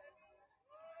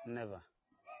 Never.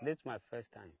 This is my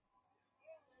first time.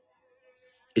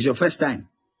 It's your first time.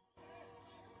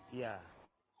 Yeah,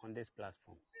 on this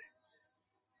platform.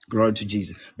 Glory to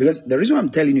Jesus. Because the reason I'm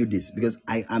telling you this, because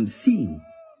I am seeing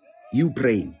you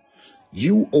praying.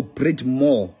 You operate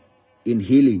more in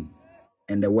healing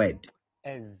and the word.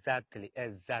 Exactly,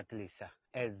 sir.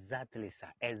 Exactly, sir.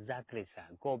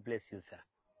 God bless you, sir.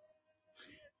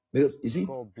 Because you see,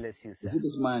 God bless you, sir.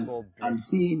 this man, God I'm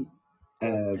bless you. seeing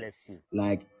God bless you.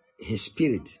 like his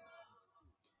spirit.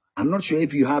 I'm not sure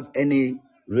if you have any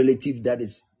relative that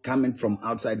is coming from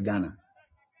outside Ghana.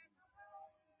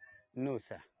 No,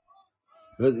 sir.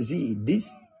 Because you see,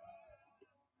 this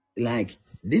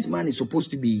man is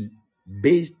supposed to be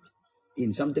based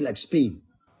in something like Spain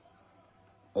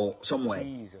or somewhere.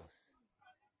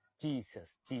 Jesus.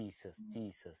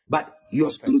 But your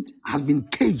Prophet. spirit has been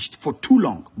caged for too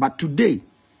long. But today,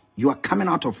 you are coming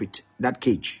out of it, that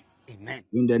cage. Amen.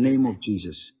 In the name of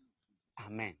Jesus.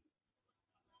 Amen.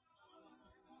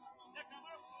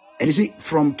 And you see,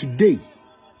 from today,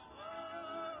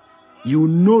 you will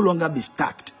no longer be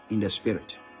stuck in the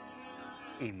spirit.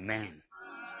 Amen.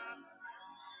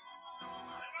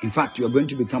 In fact, you are going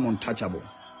to become untouchable.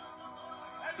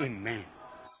 Amen.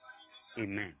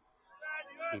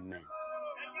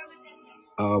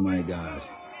 Oh my God.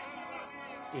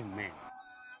 Amen.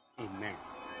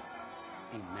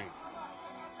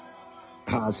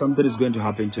 Something is going to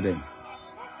happen today.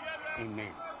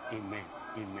 Amen. Amen.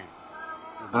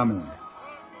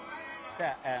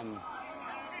 Sir,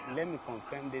 let me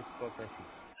confirm this prophecy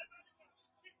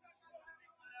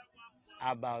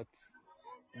about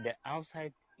the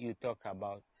outside you talk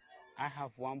about. I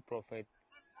have one prophet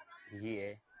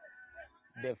here.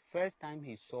 The first time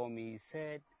he saw me, he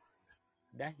said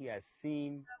that he has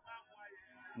seen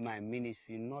my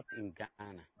ministry not in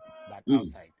Ghana, but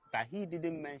outside. But he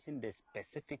didn't mention the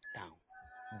specific town.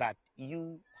 But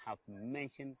you have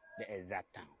mentioned the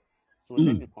exact town. So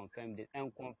let me confirm this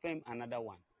and confirm another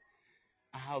one.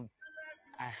 I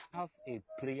have a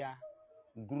prayer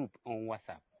group on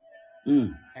WhatsApp.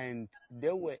 And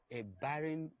there were a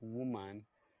barren woman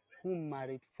who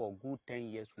married for good 10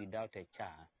 years without a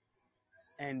child.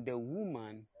 And the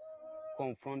woman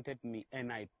confronted me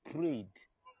and I prayed.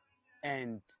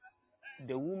 And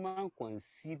the woman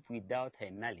conceived without her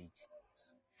knowledge.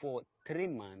 For 3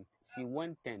 months, she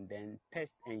went and then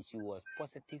tested and she was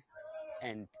positive.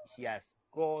 And she has,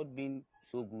 God been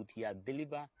so good, he has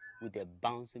delivered with a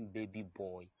bouncing baby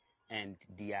boy. And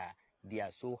they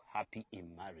are so happy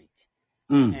in marriage.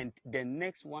 And the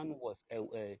next one was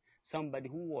somebody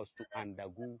who was to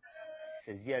undergo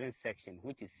cesarean section,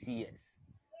 which is CS.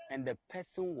 And the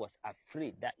person was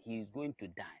afraid that he is going to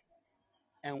die.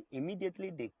 And immediately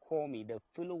they called me. The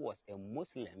fellow was a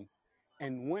Muslim.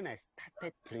 And when I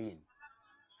started praying,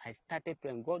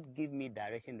 God gave me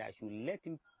direction that I should let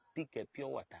him pick a pure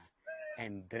water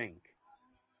and drink.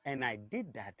 And I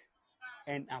did that.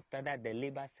 And after that, the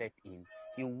labor set in.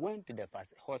 He went to the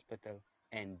hospital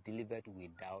and delivered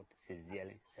without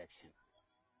cesarean section.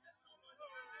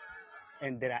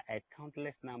 And there are a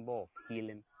countless number of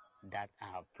healing that I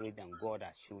have prayed and God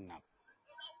has shown up.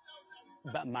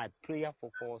 But my prayer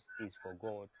focus is for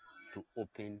God to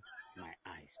open my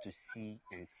eyes to see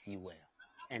and see well.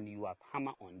 And you have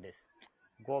hammered on this.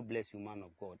 God bless you, man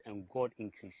of God, and God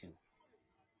increase you.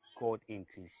 God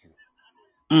increase you.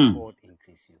 God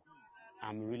increase you.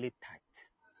 I'm really tight.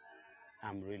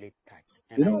 I'm really tight.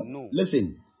 And You I know, know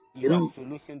listen, you you are know,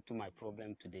 solution to my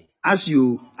problem today. as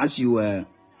soon as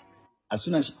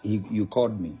you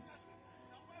called me,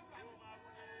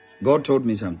 God told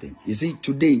me something. You see,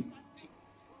 today,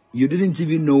 you didn't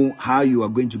even know how you are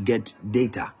going to get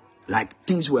data. Like,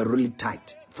 things were really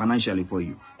tight financially for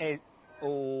you.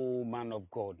 Oh, man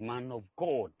of God, man of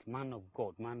God, man of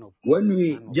God, man of God. When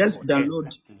we man of just God. download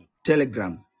Exactly.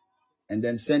 Telegram and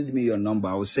then send me your number,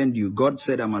 I will send you. God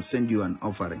said I must send you an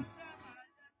offering.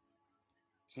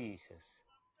 Jesus.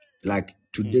 Like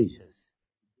today. Jesus.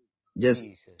 Just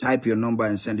Jesus. type your number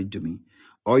and send it to me.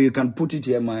 Or you can put it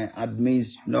here, my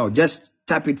admins. No, just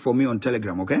type it for me on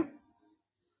Telegram, okay?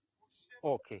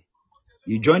 Okay.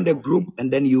 You join the group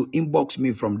and then you inbox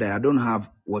me from there. I don't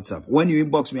have WhatsApp. When you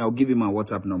inbox me, I'll give you my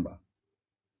WhatsApp number.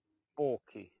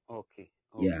 Okay. Okay.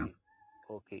 Yeah.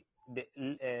 Okay.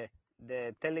 Okay.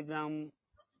 The Telegram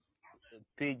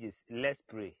pages. Let's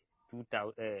pray.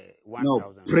 1,000.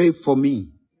 No, pray for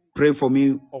me. Pray for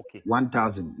me. Okay.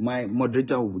 1,000. My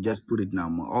moderator will just put it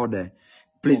now. All the,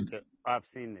 please. Okay. I've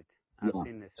seen it. I've Yeah.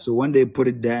 seen it, sir. So when they put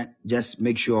it there, just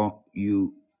make sure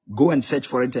you go and search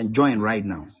for it and join right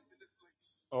now.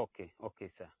 Okay.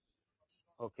 Okay, sir.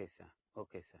 Okay, sir.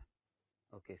 Okay, sir.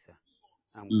 Okay, sir.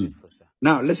 I'm grateful, sir.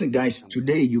 Now, listen, guys.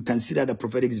 Today you can see that the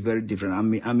prophetic is very different.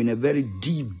 I'm in a very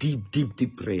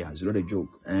deep prayer. It's not a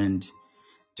joke. And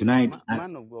tonight,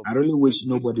 Man of God, I really wish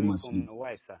nobody pray must for sleep. my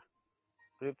wife, sir.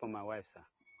 Pray for my wife, sir.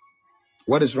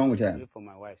 What is wrong with her? Pray for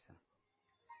my wife, sir.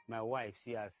 My wife,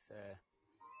 she has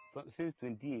since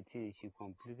 2018 she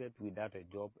completed without a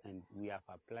job, and we have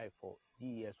applied for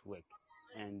GES work,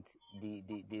 and the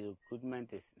recruitment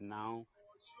is now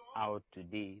out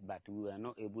today, but we were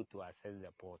not able to access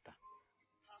the portal.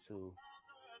 So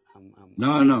I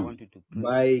No. want you to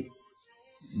pray.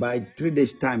 By 3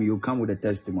 days time, you come with a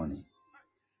testimony.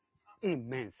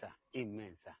 Amen, sir.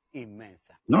 Amen, sir. Amen,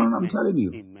 sir. No, Amen. I'm telling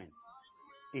you. Amen.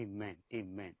 Amen.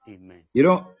 Amen. Amen. You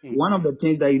know, Amen. one of the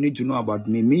things that you need to know about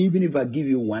me, even if I give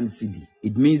you one CD,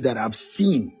 it means that I've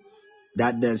seen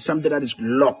that there's something that is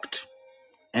locked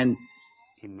and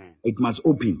Amen. it must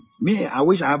open. Me, I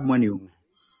wish I have money. Amen.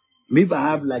 Me, if I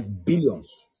have Amen. like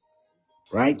billions,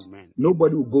 right? Amen.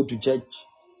 Nobody will go to church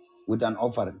with an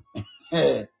offering.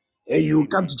 Hey, you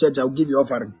come to church, I'll give you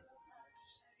offering.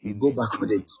 You go back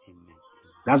with it. Amen.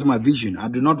 That's my vision. I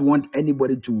do not want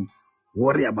anybody to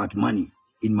worry about money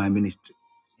in my ministry.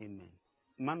 Amen.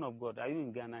 Man of God, are you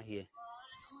in Ghana here?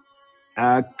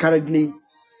 Currently,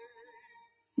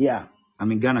 yeah,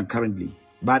 I'm in Ghana currently,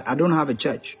 but I don't have a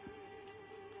church.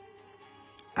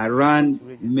 I run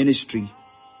ministry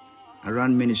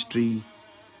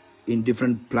in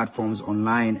different platforms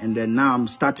online, and then now I'm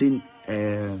starting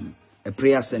a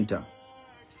prayer center.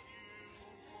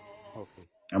 Okay.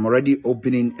 I'm already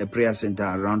opening a prayer center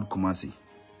around Kumasi,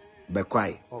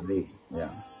 Bekwai Road. Yeah.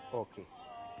 Okay.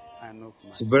 I know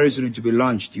Kumasi. So very soon to be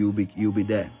launched. You'll be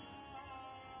there.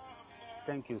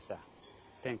 Thank you, sir.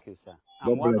 Thank you, sir.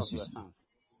 God I'm one bless of you, your sir. sons.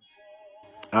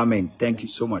 Amen. Thank you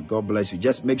so much. God bless you.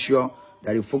 Just make sure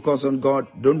that you focus on God.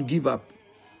 Don't give up.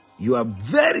 You are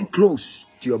very close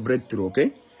to your breakthrough,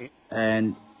 okay?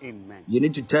 And Amen. you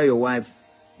need to tell your wife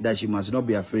that she must not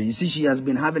be afraid. You see, she has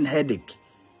been having headache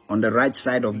on the right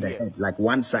side of the head, like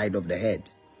one side of the head.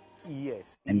 Yes.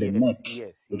 And the neck.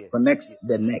 It connects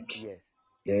the neck. Yes.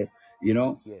 Yeah. You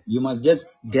know, you must just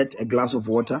get a glass of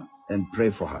water and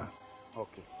pray for her.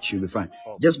 Okay. She'll be fine.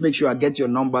 Okay. Just make sure I get your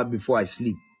number before I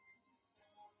sleep.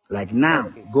 Like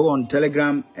now, go on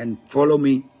Telegram and follow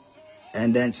me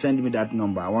and then send me that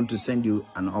number. I want to send you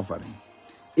an offering.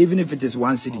 Even if it is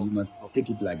one city, you must take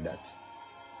it like that.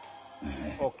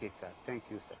 Okay, sir. Thank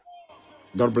you, sir.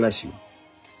 God bless you.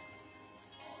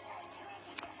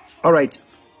 All right.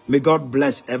 May God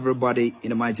bless everybody in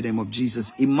the mighty name of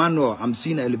Jesus. Emmanuel, I'm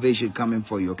seeing elevation coming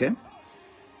for you, okay?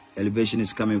 Elevation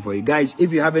is coming for you. Guys,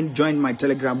 if you haven't joined my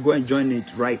Telegram, go and join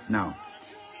it right now.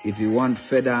 If you want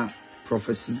further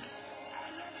prophecy,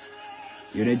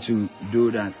 you need to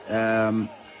do that.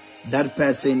 That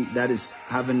person that is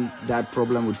having that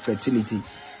problem with fertility,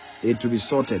 it will be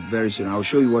sorted very soon. I'll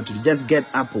show you what to do. Just get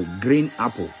apple, green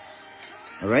apple.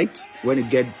 All right? When you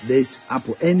get this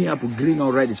apple, any apple, green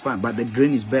or red is fine, but the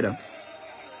green is better.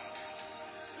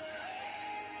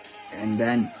 And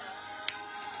then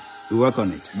we work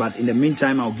on it. But in the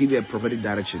meantime, I'll give you a prophetic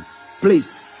direction.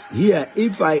 Please, here,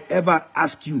 if I ever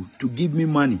ask you to give me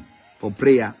money for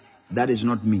prayer, that is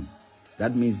not me.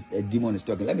 That means a demon is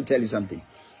talking. Let me tell you something.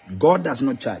 God does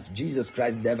not charge. Jesus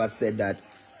Christ never said that,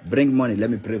 bring money, let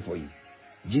me pray for you.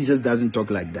 Jesus doesn't talk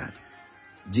like that.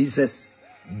 Jesus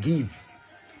give.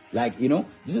 Like,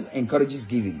 Jesus encourages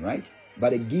giving, right?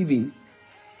 But a giving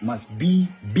must be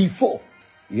before.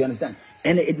 You understand?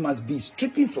 And it must be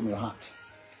strictly from your heart.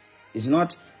 It's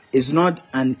not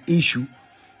an issue.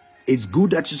 It's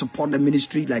good that you support the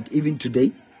ministry, like even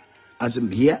today, as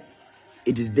I'm here,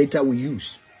 it is data we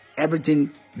use.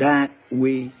 Everything that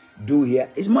we do here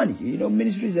is money.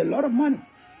 Ministry is a lot of money.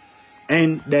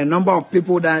 And the number of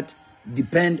people that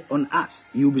depend on us,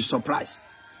 you'll be surprised.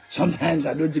 Sometimes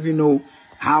I don't even know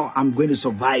how I'm going to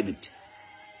survive it.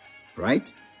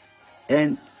 Right?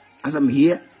 And as I'm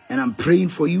here and I'm praying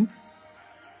for you,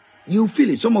 you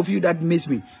feel it. Some of you that miss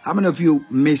me. How many of you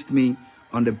missed me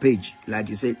on the page? Like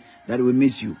you said, that we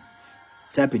miss you.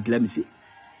 Type it. Let me see.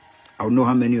 I'll know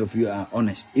how many of you are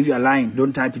honest. If you are lying,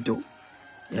 don't type it all.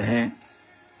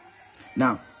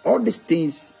 Now, all these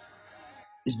things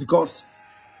is because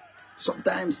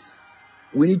sometimes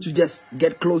we need to just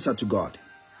get closer to God.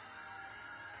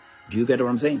 Do you get what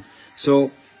I'm saying?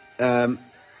 So,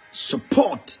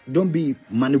 support. Don't be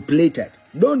manipulated.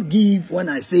 Don't give when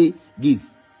I say give.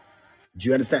 Do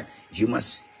you understand? You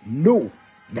must know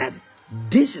that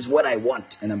this is what I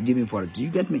want and I'm giving for it. Do you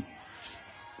get me?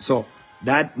 So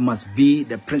that must be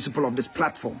the principle of this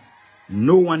platform.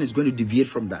 No one is going to deviate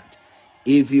from that.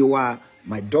 If you are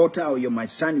my daughter or you're my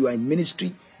son, you are in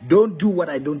ministry, don't do what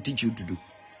I don't teach you to do.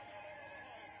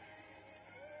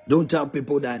 Don't tell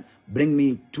people that bring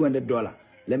me $200.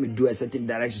 Let me do a certain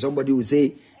direction. Somebody will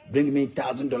say, bring me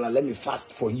 $1,000. Let me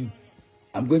fast for you.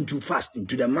 I'm going to fasting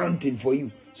to the mountain for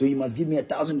you. So you must give me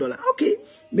 $1,000. Okay,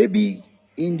 maybe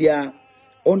in their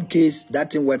own case,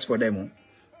 that thing works for them.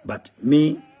 But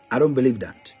me, I don't believe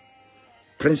that.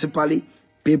 Principally,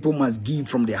 people must give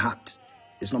from their heart.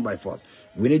 It's not by force.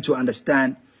 We need to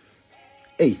understand.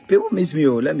 Hey, people miss me.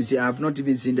 Let me see. I have not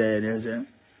even seen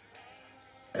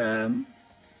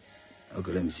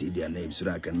okay, let me see their names so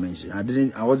that I can mention.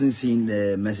 I wasn't seeing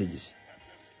the messages.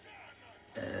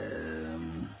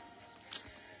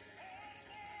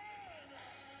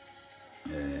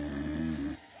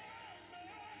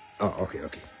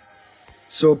 Okay.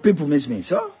 So people miss me.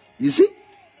 So you see,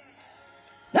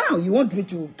 now you want me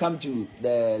to come to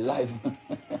the live.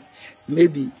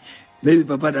 maybe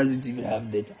Papa doesn't even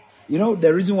have data.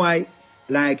 The reason why,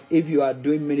 like, if you are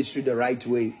doing ministry the right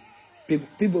way,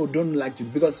 people don't like to,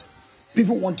 because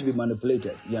people want to be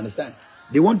manipulated. You understand?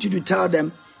 They want you to tell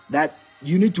them that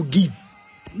you need to give.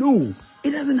 No,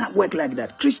 it doesn't work like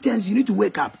that. Christians, you need to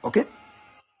wake up, okay?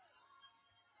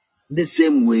 The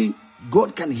same way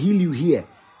God can heal you here.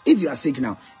 If you are sick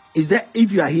now, is that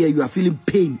if you are here, you are feeling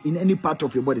pain in any part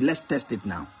of your body, let's test it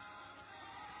now.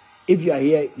 If you are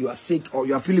here, you are sick or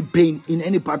you are feeling pain in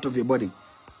any part of your body,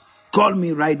 call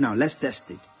me right now. Let's test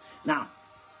it. Now,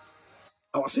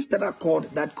 our sister that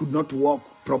called, that could not walk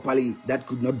properly, that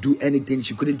could not do anything,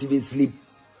 she couldn't even sleep.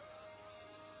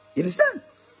 You understand?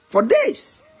 For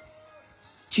days.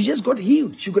 She just got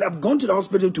healed. She could have gone to the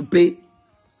hospital to pay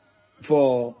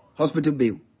for hospital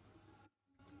bill.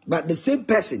 But the same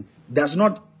person does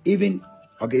not even,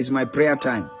 okay, it's my prayer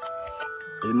time.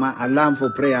 It's my alarm for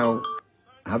prayer.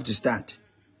 I have to start.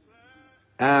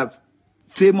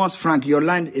 Famous Frank, your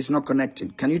line is not connecting.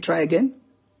 Can you try again?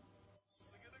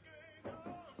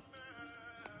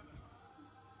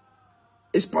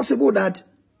 It's possible that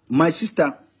my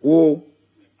sister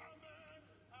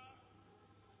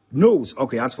knows.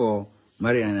 Okay, as for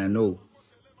Marianne, I know.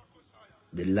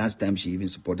 The last time she even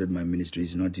supported my ministry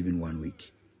is not even 1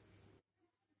 week.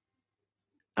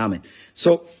 Amen.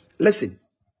 So, listen.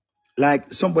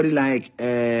 Like somebody like,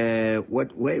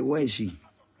 where is she?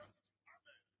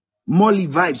 Molly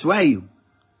Vibes, where are you?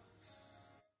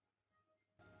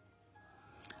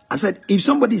 I said, if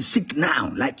somebody is sick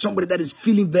now, like somebody that is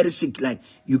feeling very sick, like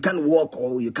you can't walk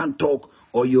or you can't talk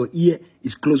or your ear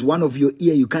is closed, one of your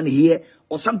ear you can't hear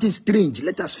or something strange,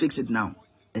 let us fix it now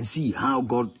and see how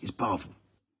God is powerful.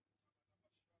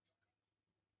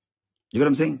 You know what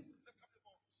I'm saying?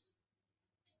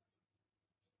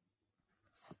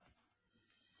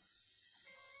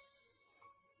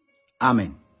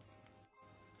 Amen.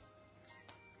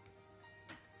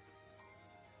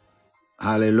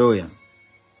 Hallelujah.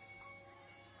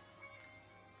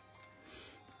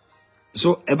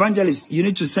 So, evangelist, you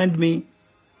need to send me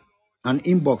an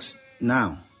inbox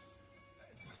now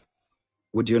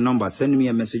with your number. Send me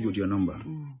a message with your number.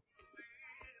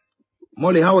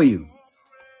 Molly, how are you?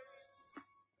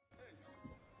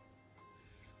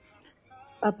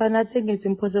 Papa, nothing is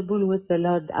impossible with the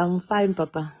Lord. I'm fine,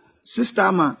 Papa. Sister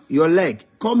Amma, your leg.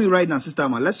 Call me right now, Sister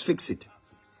Amma. Let's fix it.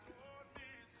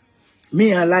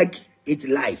 Me, I like it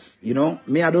live. You know,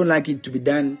 me, I don't like it to be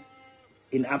done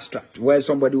in abstract, where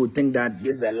somebody would think that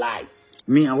this is a lie.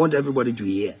 Me, I want everybody to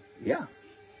hear. Yeah.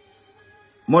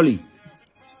 Molly,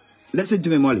 listen to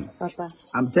me, Molly. Papa.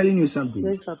 I'm telling you something.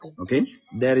 Yes, Papa. Okay?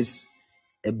 There is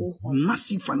a Yes, Papa.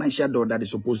 massive financial door that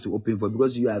is supposed to open for you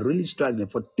because you are really struggling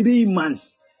for 3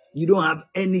 months. You don't have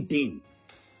anything.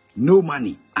 No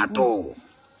money at all.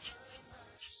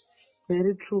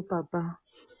 Very true, Papa.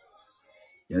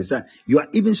 You understand? You are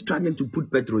even struggling to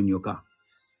put petrol in your car.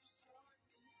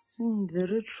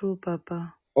 Very true,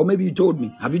 Papa. Or maybe you told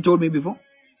me. Have you told me before?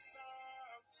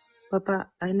 Papa,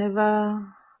 I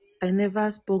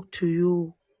never spoke to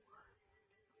you.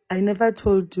 I never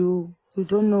told you. You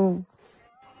don't know.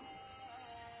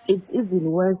 It's even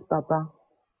worse, Papa.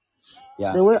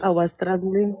 Yeah. The way I was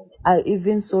struggling, I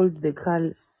even sold the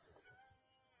car.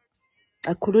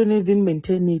 I couldn't even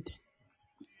maintain it.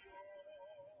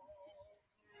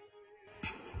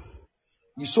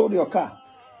 You sold your car.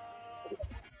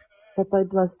 Papa,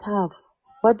 it was tough.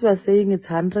 What you are saying is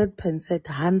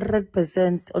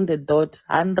 100% on the dot,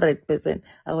 100%.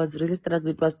 I was really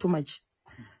struggling. It was too much.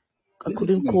 I Listen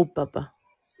couldn't to me. cope, Papa.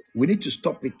 We need to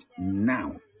stop it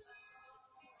now.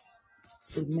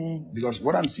 Amen. Because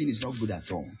what I'm seeing is not good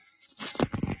at all.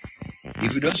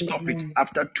 If we don't stop it, Amen.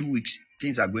 after 2 weeks,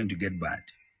 things are going to get bad.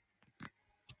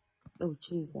 Oh,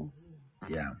 Jesus.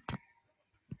 Yeah.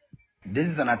 This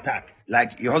is an attack.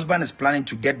 Like your husband is planning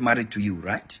to get married to you,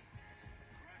 right?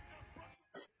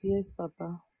 Yes,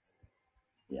 Papa.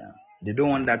 Yeah. They don't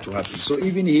want that to happen. So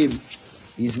even him,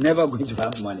 he's never going to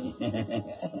have money.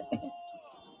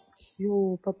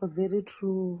 Yo, Papa, very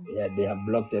true. Yeah, they have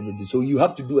blocked everything. So you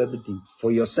have to do everything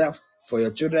for yourself, for your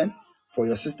children, for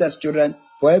your sister's children,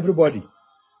 for everybody,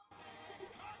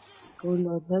 Oh,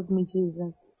 Lord, help me,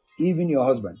 Jesus. even your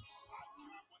husband.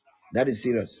 That is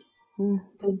serious.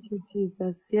 Thank you,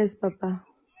 Jesus. Yes, Papa.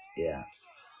 Yeah.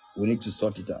 We need to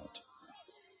sort it out.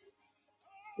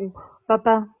 Oh,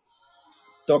 Papa,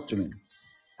 Talk to me.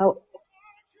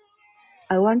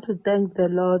 I want to thank the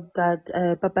Lord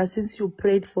that, Papa, since you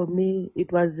prayed for me,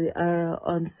 it was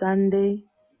on Sunday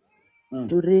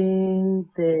during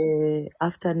the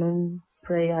afternoon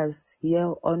prayers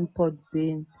here on Port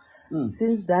Bean.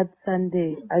 Since that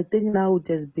Sunday, I think now it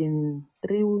has been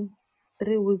three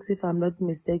weeks, if I'm not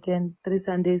mistaken, 3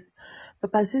 Sundays.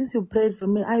 Papa, since you prayed for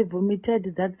me, I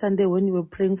vomited that Sunday when you were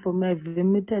praying for me. I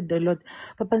vomited a lot.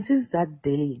 Papa, since that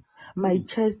day, my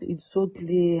chest is so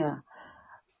clear.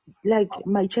 Like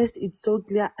my chest is so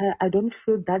clear. I don't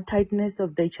feel that tightness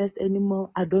of the chest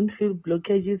anymore. I don't feel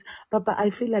blockages. Papa,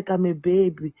 I feel like I'm a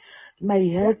baby. My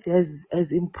health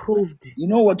has improved. You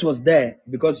know what was there?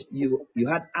 Because you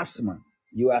had asthma.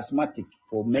 You were asthmatic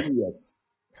for many years.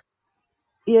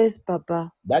 Yes,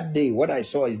 Papa. That day, what I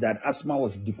saw is that asthma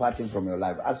was departing from your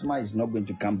life. Asthma is not going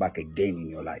to come back again in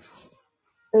your life.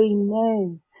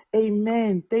 Amen.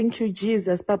 Amen. Thank you,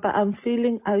 Jesus. Papa, I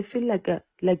feel like a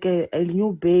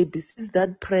new baby. Since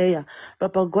that prayer,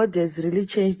 Papa, God has really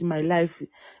changed my life.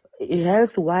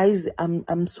 Health wise,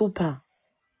 I'm super.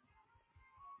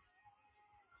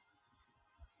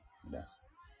 Yes.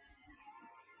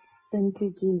 Thank you,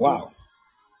 Jesus. Wow.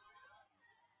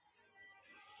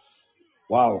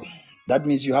 Wow. That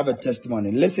means you have a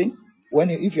testimony. Listen,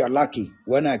 if you are lucky,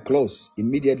 when I close,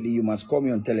 immediately you must call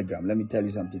me on Telegram. Let me tell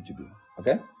you something to do.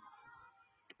 Okay?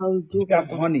 I'll do, Do you have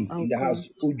Papa. honey I'll in the call. house?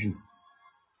 Uju.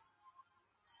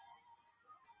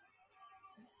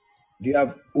 Do you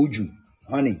have uju?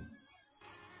 Honey?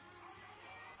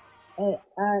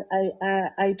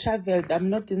 I traveled. I'm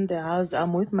not in the house.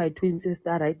 I'm with my twin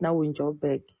sister right now in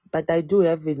Joburg. But I do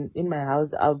have in my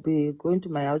house. I'll be going to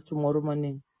my house tomorrow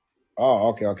morning. Oh,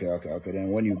 okay. Then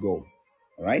when you go,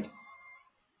 all right?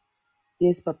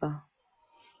 Yes, Papa.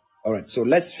 All right. So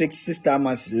let's fix Sister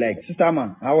Amma's leg. Sister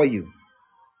Amma, how are you?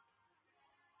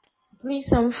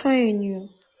 Please, I'm fine. You.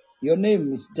 Your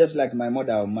name is just like my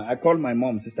mother. I call my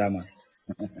mom Sister Amma.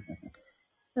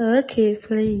 Okay,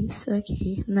 please.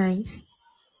 Okay, nice.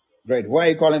 Great. Where are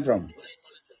you calling from?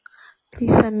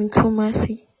 Please, I'm in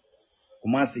Kumasi.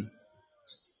 Kumasi.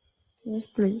 Yes,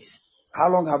 please. How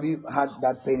long have you had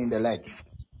that pain in the leg?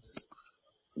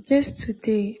 Just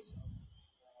today.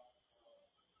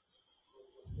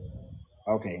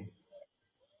 Okay.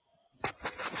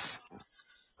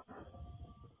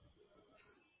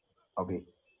 Okay.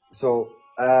 So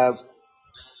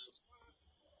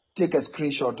take a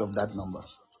screenshot of that number.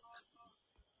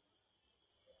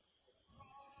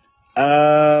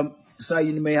 Sir,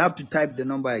 you may have to type the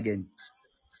number again.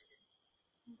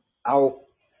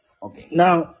 Okay.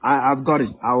 Now I've got it.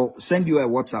 I'll send you a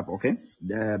WhatsApp. Okay,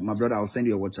 my brother, I'll send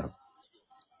you a WhatsApp.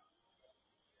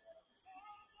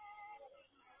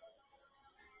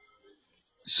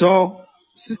 So,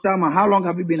 Sister Amma, how long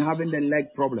have you been having the leg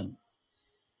problem?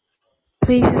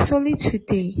 Please, it's only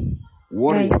today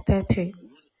What that is? I started.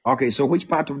 Okay, so which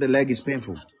part of the leg is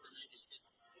painful?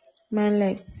 My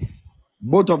left.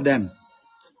 Both of them,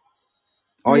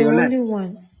 or No, your left? only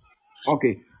one.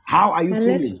 Okay. How are you My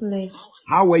feeling? left leg.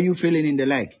 How were you feeling in the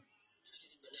leg?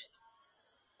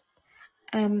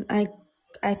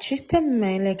 I twisted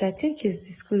my leg. I think it's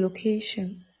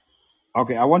dislocation.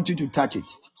 Okay, I want you to touch it.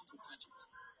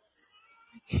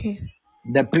 Okay.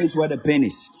 The place where the pain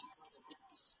is.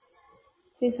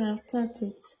 Please, I've touched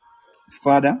it.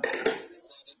 Father,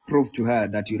 prove to her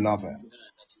that you love her.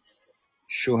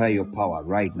 Show her your power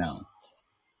right now.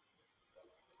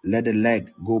 Let the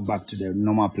leg go back to the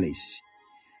normal place.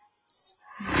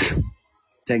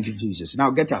 Thank you, Jesus. Now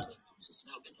get up.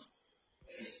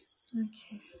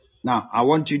 Okay. Now I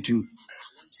want you to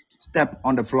step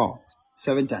on the floor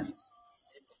 7 times.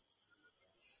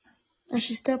 I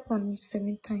should step on it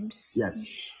 7 times. Yes.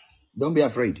 Don't be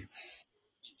afraid.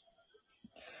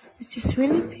 It is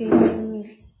really paining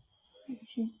me.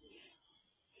 Okay.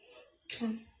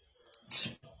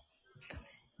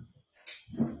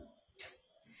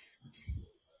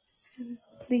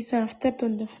 Please, I've stepped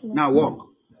on the floor. Now walk.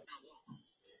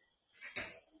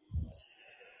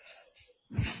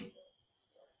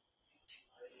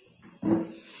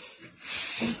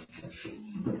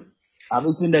 Have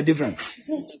you seen the difference?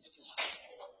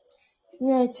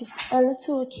 Yeah, it is a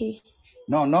little okay.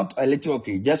 No, not a little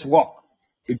okay. Just walk.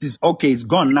 It is okay. It's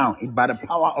gone now. It's by the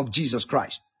power of Jesus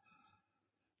Christ.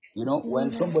 You know,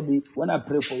 when I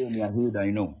pray for you and you are healed,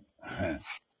 I know.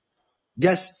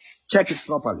 Just check it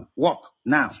properly. Walk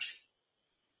now.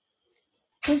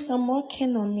 Yes, I'm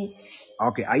working on it.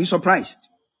 Okay. Are you surprised?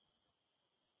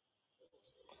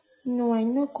 No, I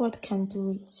know God can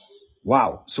do it.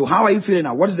 Wow. So how are you feeling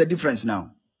now? What is the difference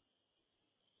now?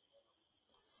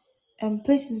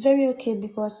 Please, it's very okay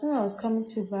because when I was coming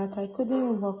to back, I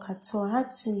couldn't walk at all. I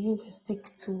had to use a stick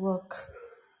to walk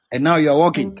And now you are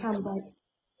walking. and come back.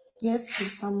 Yes,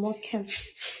 please, I'm walking.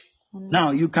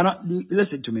 Now you cannot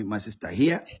listen to me, my sister.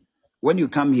 Here, when you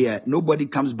come here, nobody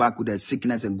comes back with a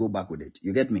sickness and go back with it.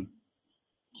 You get me?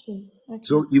 Okay.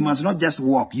 So you must not just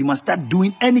walk. You must start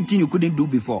doing anything you couldn't do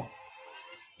before.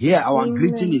 Here, our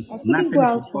greeting is I couldn't nothing go is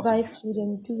out to impossible. buy food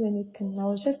and do anything. I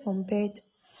was just on bed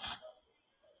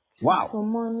Wow. from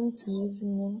morning to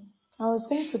evening. I was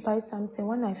going to buy something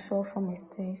when I fell from the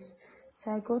stairs.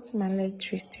 So I got my leg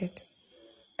twisted.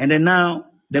 And then now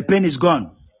the pain is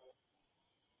gone.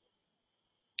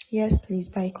 Yes, please,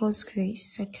 by God's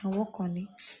grace, I can walk on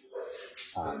it.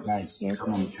 Guys, Yes,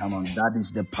 come on, please. come on. That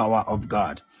is the power of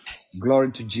God.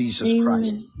 Glory to Jesus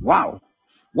Christ. Amen. Wow.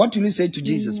 What will you say to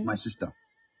Jesus, Amen. my sister?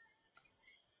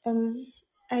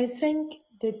 I thank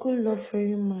the good Lord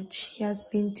very much. He has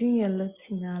been doing a lot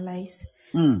in our lives.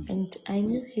 And I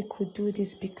knew he could do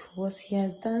this because he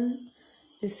has done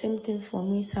the same thing for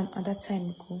me some other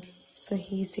time ago. So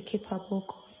he is a capable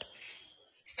God.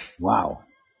 Wow.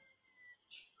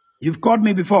 You've called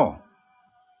me before.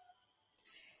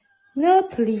 No,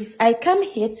 please. I come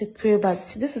here to pray,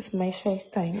 but this is my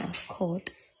first time I've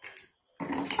called.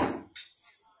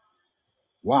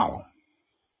 Wow.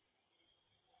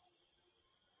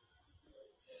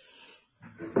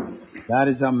 That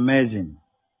is amazing.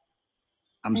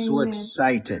 I'm so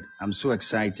excited. I'm so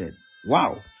excited.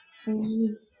 Wow.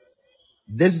 Amen.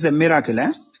 This is a miracle,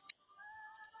 eh?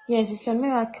 Yes, it's a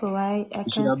miracle. I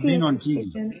It should can have see been it on is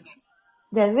TV. taken.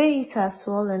 The way it has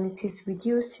swollen, it is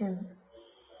reducing.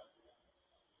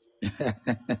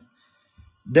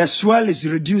 The swell is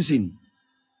reducing.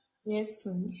 Yes,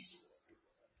 please.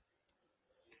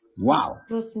 Wow.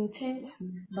 It was intense,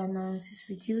 but now it is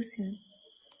reducing.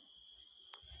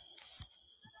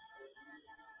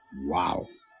 Wow.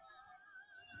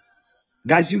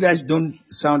 Guys, you guys don't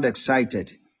sound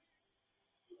excited.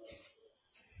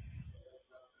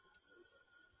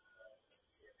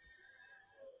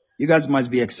 You guys must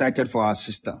be excited for our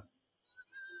sister.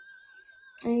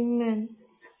 Amen.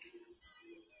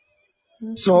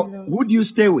 Thank So, you, Lord. who do you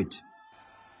stay with?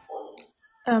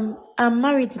 I'm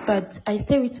married, but I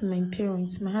stay with my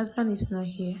parents. My husband is not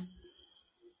here.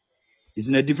 He's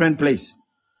in a different place.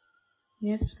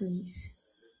 Yes, please.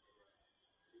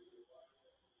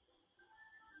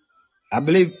 I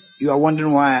believe you are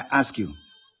wondering why I ask you.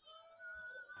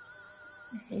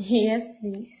 Yes,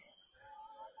 please.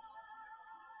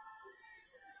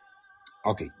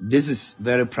 Okay, this is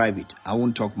very private. I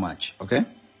won't talk much, okay?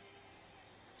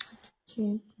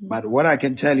 Okay. But what I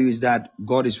can tell you is that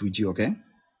God is with you, okay?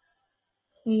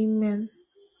 Amen.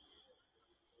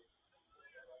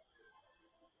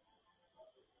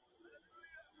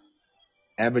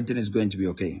 Everything is going to be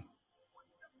okay.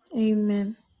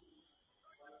 Amen.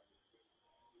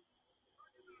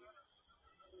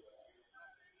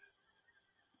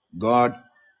 God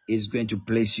is going to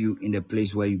place you in the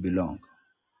place where you belong.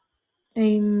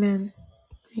 Amen.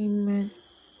 Amen.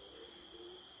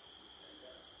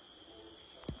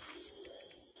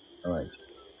 All right.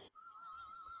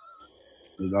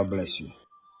 May God bless you.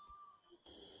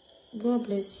 God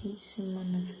bless you, too,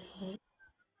 man of God.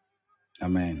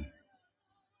 Amen.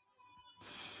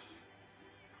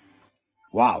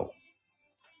 Wow.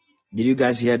 Did you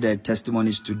guys hear the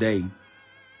testimonies today?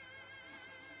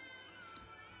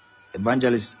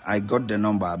 Evangelist, I got the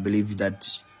number. I believe that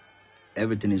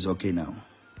everything is okay now.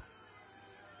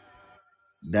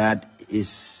 That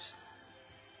is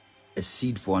a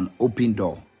seed for an open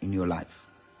door in your life.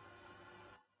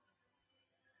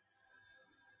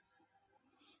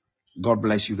 God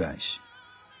bless you guys.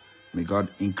 May God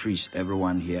increase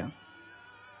everyone here.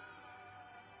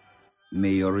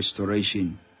 May your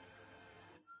restoration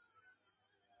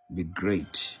be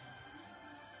great.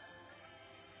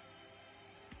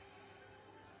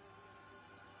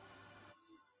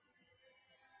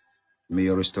 May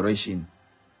your restoration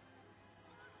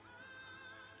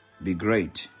be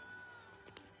great.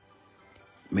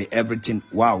 May everything...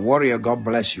 Wow, warrior, God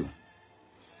bless you.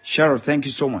 Cheryl, thank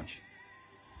you so much.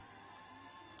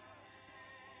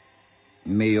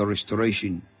 May your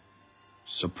restoration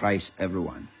surprise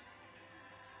everyone.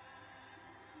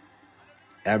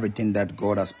 Everything that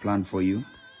God has planned for you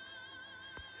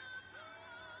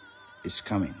is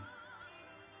coming.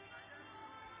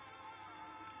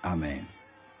 Amen.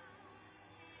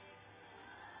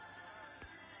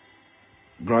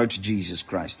 Glory to Jesus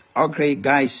Christ. Okay,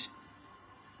 guys,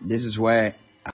 this is where